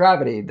total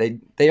depravity.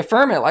 They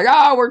affirm it like,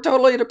 we're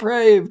totally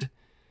depraved.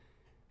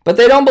 But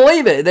they don't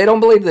believe it. They don't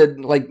believe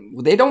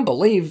they don't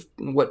believe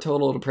what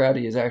total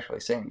depravity is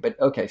actually saying. But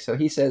okay, so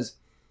he says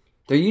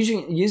they're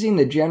using it in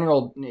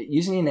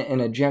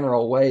a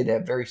general way. They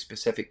have very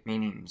specific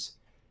meanings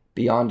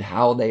beyond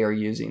how they are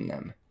using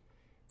them.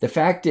 The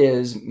fact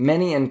is,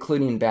 many,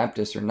 including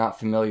Baptists, are not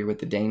familiar with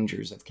the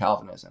dangers of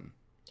Calvinism.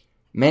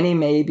 Many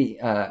may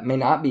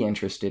not be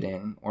interested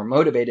in or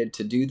motivated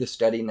to do the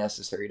study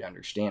necessary to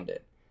understand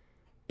it,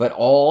 but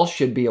all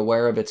should be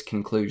aware of its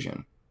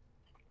conclusion.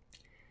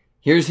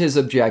 Here's his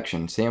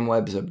objection, Sam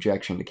Webb's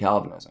objection to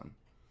Calvinism.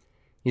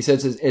 He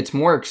says it's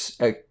more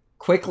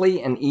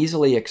quickly and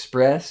easily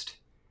expressed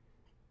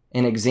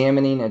in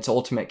examining its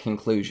ultimate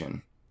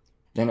conclusion.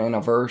 than in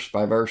a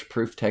verse-by-verse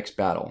proof text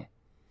battle.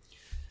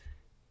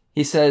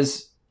 He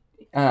says,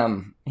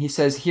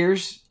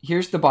 here's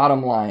the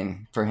bottom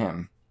line for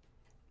him.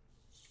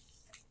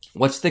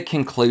 What's the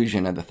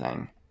conclusion of the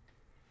thing?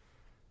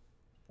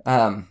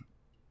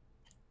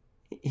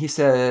 He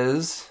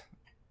says,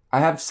 I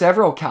have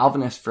several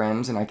Calvinist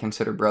friends, and I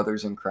consider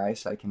brothers in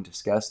Christ I can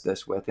discuss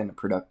this with in a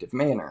productive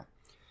manner.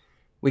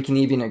 We can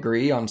even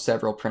agree on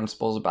several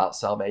principles about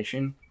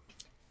salvation.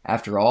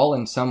 After all,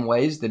 in some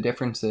ways, the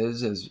difference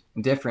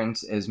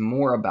is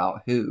more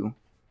about who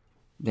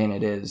than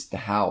it is the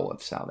how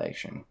of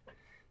salvation.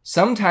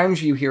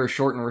 Sometimes you hear a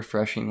short and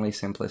refreshingly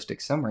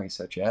simplistic summary,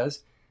 such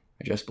as,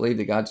 I just believe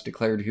that God's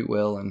declared who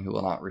will and who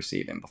will not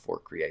receive him before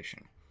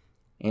creation.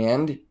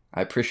 And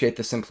I appreciate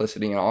the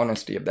simplicity and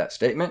honesty of that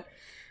statement,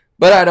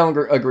 but I don't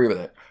agree with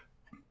it.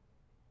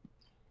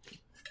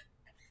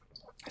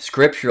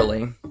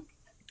 Scripturally,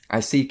 I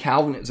see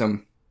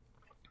Calvinism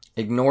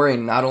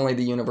ignoring not only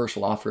the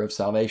universal offer of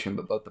salvation,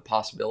 but both the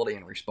possibility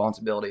and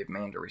responsibility of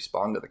man to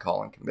respond to the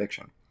call and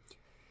conviction.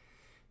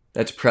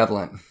 That's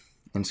prevalent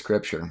in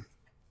Scripture.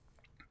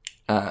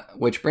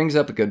 Which brings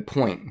up a good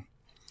point.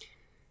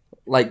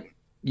 Like,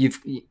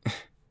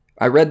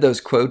 I read those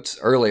quotes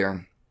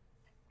earlier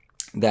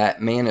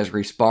that man is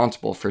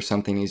responsible for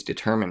something he's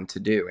determined to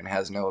do and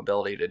has no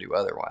ability to do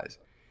otherwise.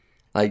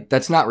 Like,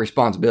 that's not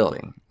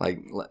responsibility. Like,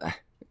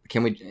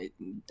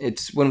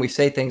 it's when we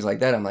say things like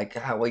that, I'm like,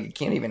 God, well, you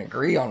can't even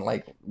agree on,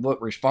 like,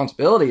 what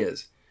responsibility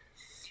is.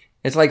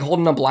 It's like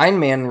holding a blind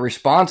man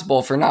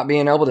responsible for not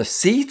being able to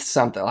see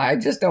something. I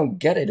just don't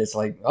get it. It's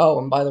like, oh,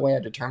 and by the way, I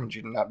determined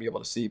you to not be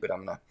able to see, but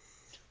I'm going to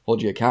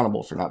hold you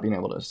accountable for not being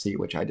able to see,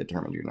 which I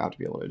determined you not to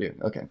be able to do.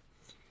 Okay.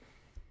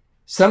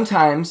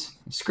 Sometimes,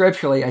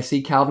 scripturally, I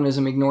see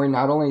Calvinism ignoring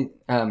not only,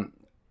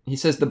 he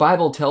says the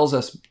Bible tells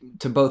us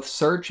to both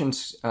search and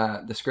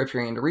the Scripture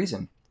and to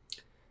reason.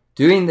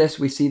 Doing this,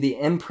 we see the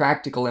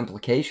impractical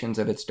implications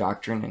of its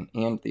doctrine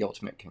and the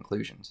ultimate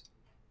conclusions.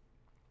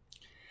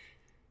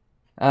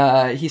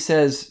 He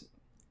says,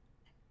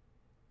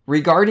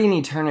 regarding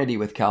eternity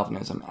with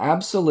Calvinism,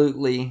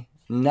 absolutely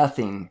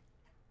nothing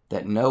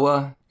that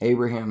Noah,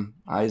 Abraham,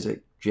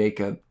 Isaac,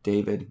 Jacob,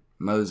 David,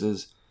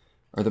 Moses,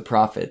 or the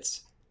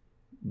prophets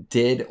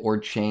did or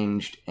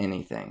changed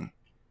anything.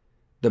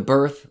 The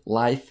birth,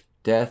 life,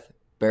 death,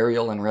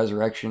 burial, and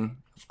resurrection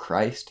of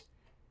Christ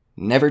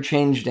never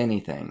changed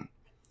anything.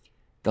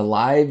 The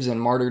lives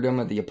and martyrdom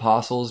of the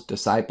apostles,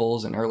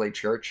 disciples, and early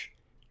church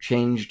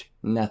changed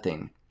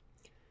nothing.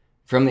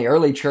 From the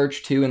early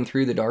church to and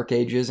through the Dark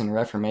Ages and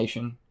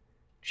Reformation,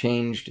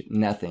 changed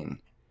nothing.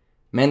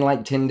 Men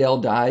like Tyndale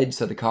died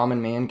so the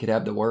common man could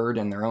have the word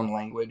in their own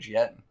language,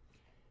 yet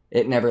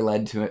it never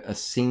led to a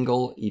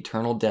single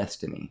eternal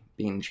destiny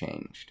being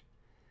changed.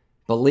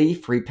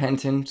 Belief,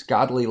 repentance,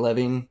 godly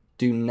living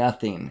do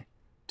nothing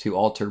to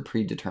alter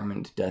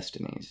predetermined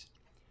destinies.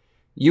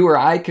 You or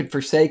I could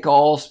forsake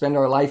all, spend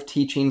our life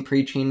teaching,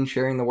 preaching,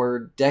 sharing the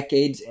word.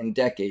 Decades and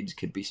decades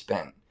could be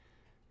spent,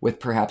 with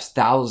perhaps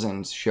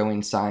thousands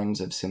showing signs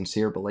of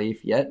sincere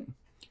belief, yet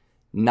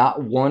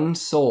not one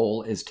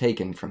soul is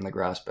taken from the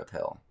grasp of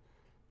hell.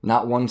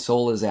 Not one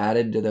soul is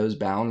added to those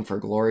bound for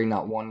glory.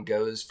 Not one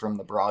goes from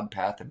the broad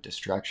path of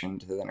destruction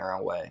to the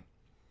narrow way.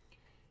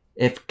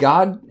 If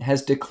God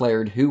has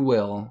declared who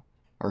will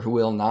or who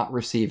will not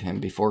receive him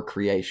before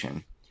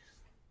creation,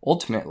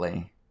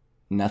 ultimately,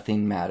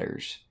 nothing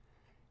matters.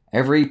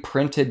 Every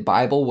printed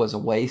Bible was a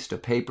waste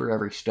of paper.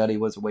 Every study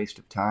was a waste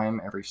of time.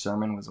 Every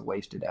sermon was a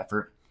wasted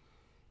effort.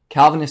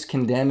 Calvinists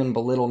condemn and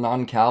belittle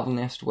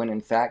non-Calvinists when in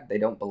fact they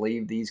don't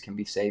believe these can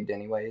be saved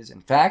anyways.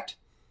 In fact,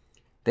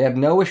 they have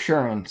no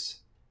assurance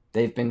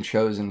they've been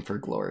chosen for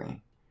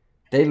glory.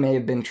 They may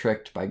have been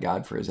tricked by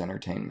God for his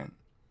entertainment.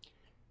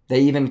 They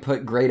even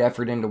put great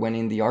effort into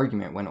winning the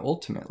argument when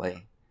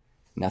ultimately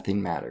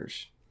nothing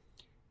matters.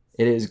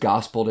 It is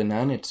gospel to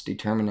none, it's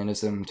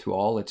determinism to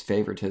all, it's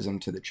favoritism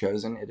to the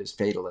chosen, it is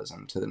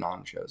fatalism to the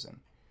non-chosen.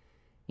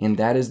 And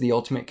that is the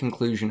ultimate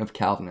conclusion of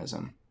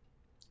Calvinism.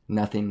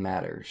 Nothing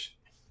matters.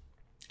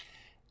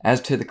 As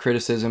to the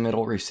criticism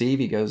it'll receive,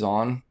 he goes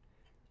on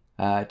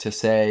to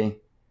say,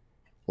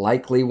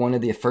 likely one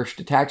of the first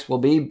attacks will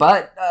be,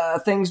 but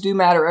things do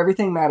matter,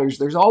 everything matters.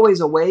 There's always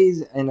a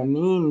ways and a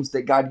means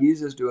that God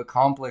uses to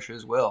accomplish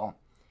his will.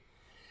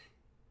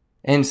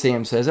 And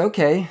Sam says,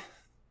 okay,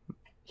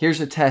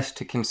 here's a test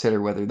to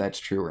consider whether that's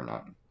true or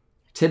not.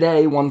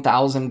 Today,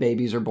 1,000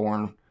 babies are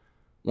born.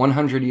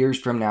 100 years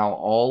from now,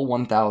 all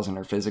 1,000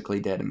 are physically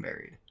dead and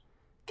buried.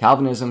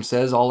 Calvinism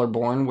says all are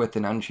born with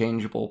an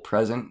unchangeable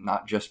present,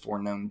 not just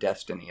foreknown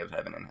destiny of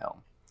heaven and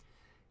hell.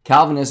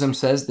 Calvinism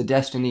says the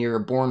destiny you're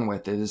born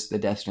with is the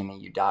destiny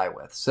you die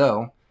with.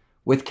 So,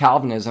 with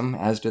Calvinism,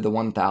 as to the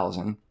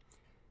 1,000,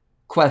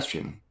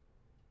 question,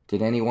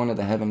 did any one of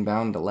the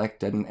heaven-bound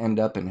elect end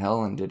up in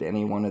hell, and did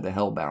any one of the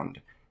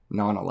hell-bound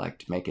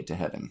non-elect make it to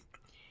heaven?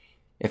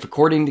 If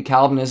according to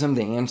Calvinism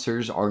the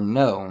answers are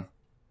no,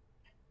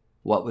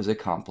 what was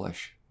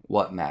accomplished?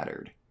 What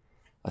mattered?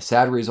 A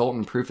sad result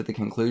and proof of the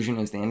conclusion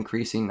is the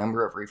increasing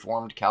number of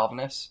Reformed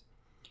Calvinists.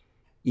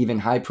 even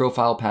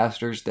high-profile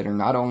pastors that are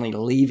not only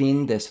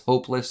leaving this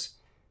hopeless,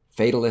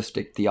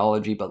 fatalistic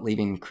theology, but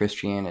leaving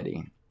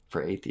Christianity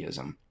for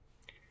atheism.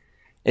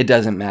 It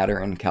doesn't matter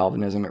in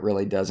Calvinism. It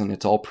really doesn't.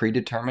 It's all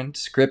predetermined,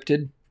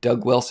 scripted.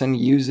 Doug Wilson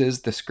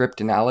uses the script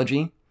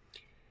analogy.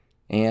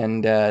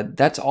 And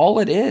that's all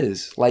it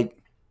is. Like,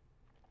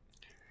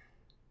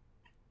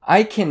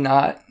 I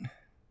cannot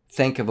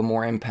think of a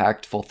more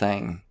impactful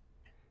thing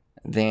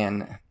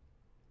than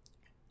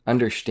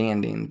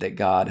understanding that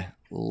God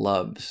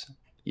loves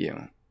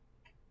you.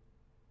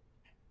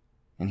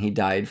 And he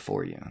died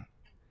for you.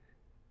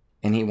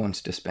 And he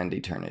wants to spend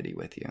eternity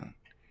with you.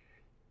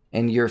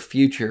 And your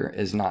future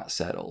is not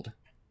settled.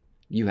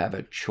 You have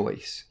a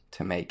choice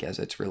to make as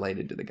it's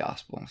related to the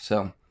gospel.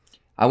 So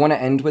I want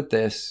to end with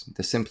this.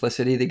 The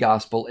simplicity of the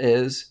gospel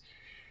is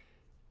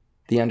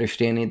the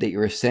understanding that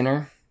you're a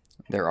sinner.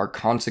 There are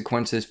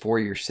consequences for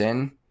your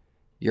sin.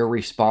 You're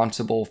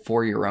responsible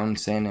for your own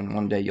sin, and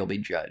one day you'll be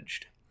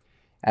judged.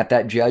 At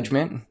that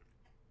judgment,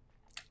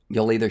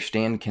 you'll either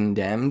stand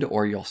condemned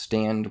or you'll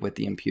stand with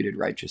the imputed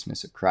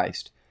righteousness of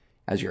Christ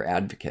as your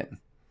advocate.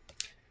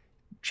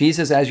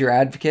 Jesus as your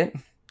advocate,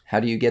 how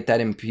do you get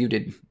that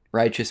imputed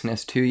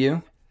righteousness to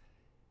you?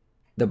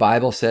 The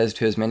Bible says,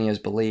 to as many as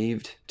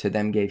believed, to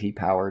them gave he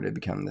power to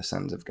become the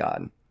sons of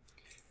God.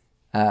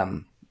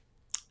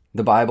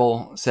 The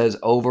Bible says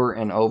over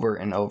and over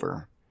and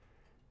over,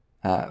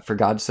 for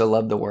God so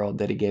loved the world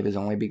that he gave his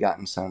only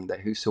begotten Son,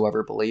 that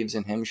whosoever believes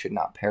in him should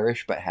not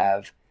perish, but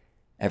have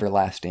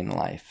everlasting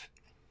life.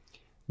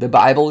 The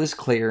Bible is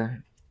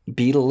clear.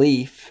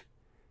 Belief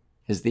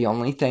is the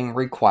only thing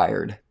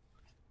required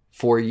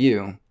for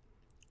you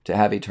to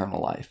have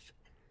eternal life.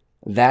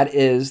 That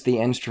is the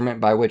instrument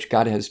by which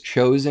God has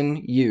chosen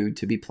you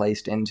to be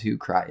placed into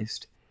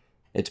Christ.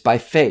 It's by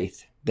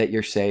faith that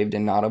you're saved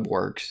and not of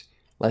works,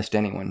 lest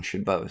anyone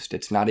should boast.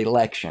 It's not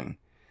election.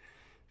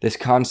 This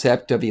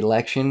concept of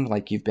election,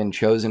 like you've been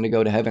chosen to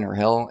go to heaven or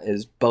hell,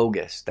 is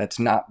bogus. That's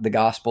not the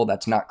gospel.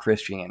 That's not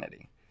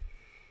Christianity.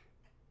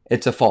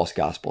 It's a false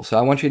gospel. So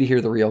I want you to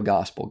hear the real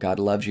gospel. God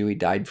loves you. He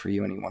died for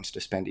you, and he wants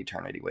to spend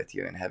eternity with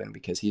you in heaven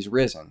because he's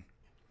risen.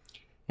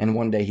 And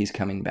one day he's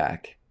coming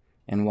back.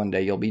 And one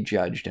day you'll be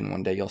judged, and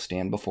one day you'll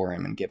stand before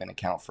him and give an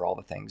account for all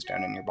the things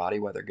done in your body,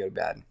 whether good or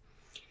bad.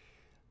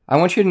 I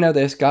want you to know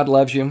this. God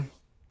loves you.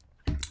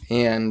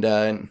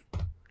 And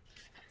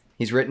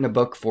he's written a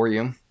book for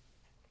you.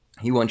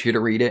 He wants you to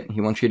read it.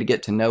 He wants you to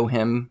get to know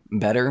him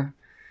better.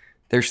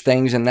 There's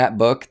things in that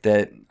book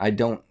that I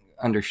don't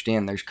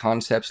understand. There's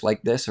concepts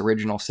like this,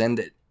 original sin,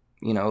 that,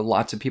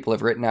 lots of people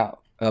have written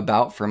out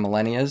about for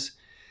millennia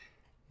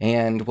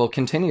and will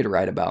continue to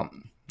write about.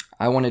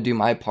 I want to do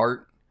my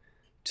part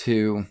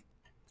to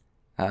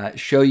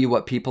show you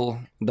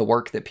the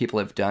work that people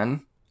have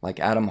done, like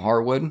Adam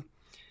Harwood,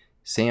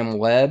 Sam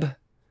Webb.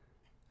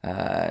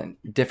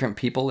 Different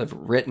people have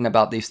written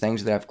about these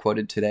things that I've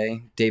quoted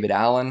today. David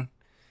Allen,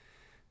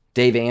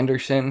 Dave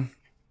Anderson.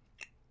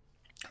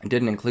 I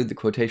didn't include the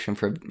quotation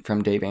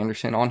from Dave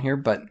Anderson on here,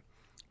 but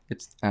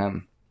it's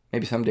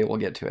maybe someday we'll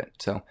get to it.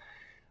 So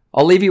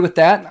I'll leave you with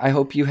that. I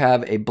hope you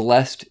have a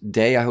blessed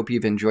day. I hope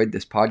you've enjoyed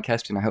this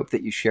podcast, and I hope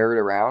that you share it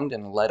around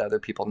and let other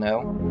people know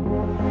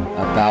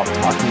about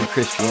Talking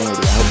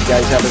Christianity. I hope you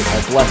guys have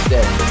a blessed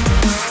day.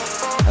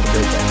 Have a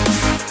great day.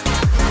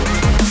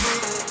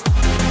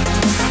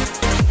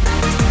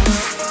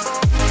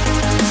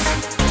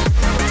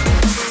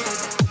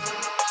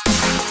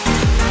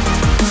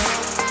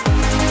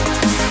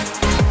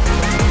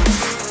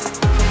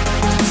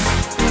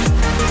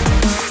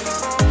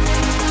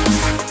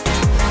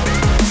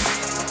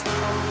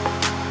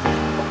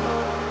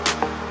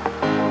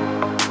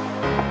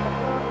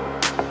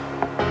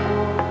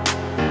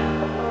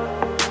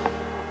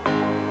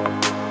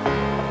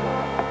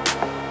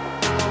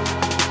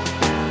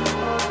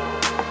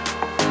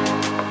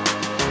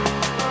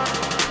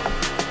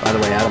 By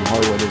the way, Adam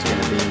Harwood is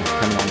going to be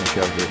coming on the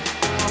show here in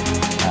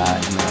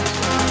the next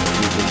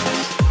few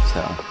weeks,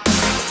 so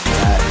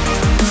that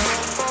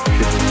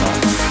should be fun.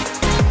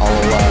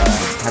 I'll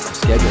have to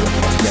schedule it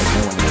and let you guys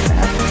know when it's going to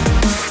happen.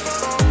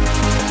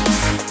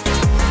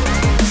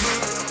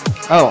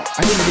 Oh,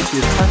 I didn't get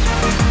you this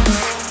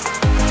question.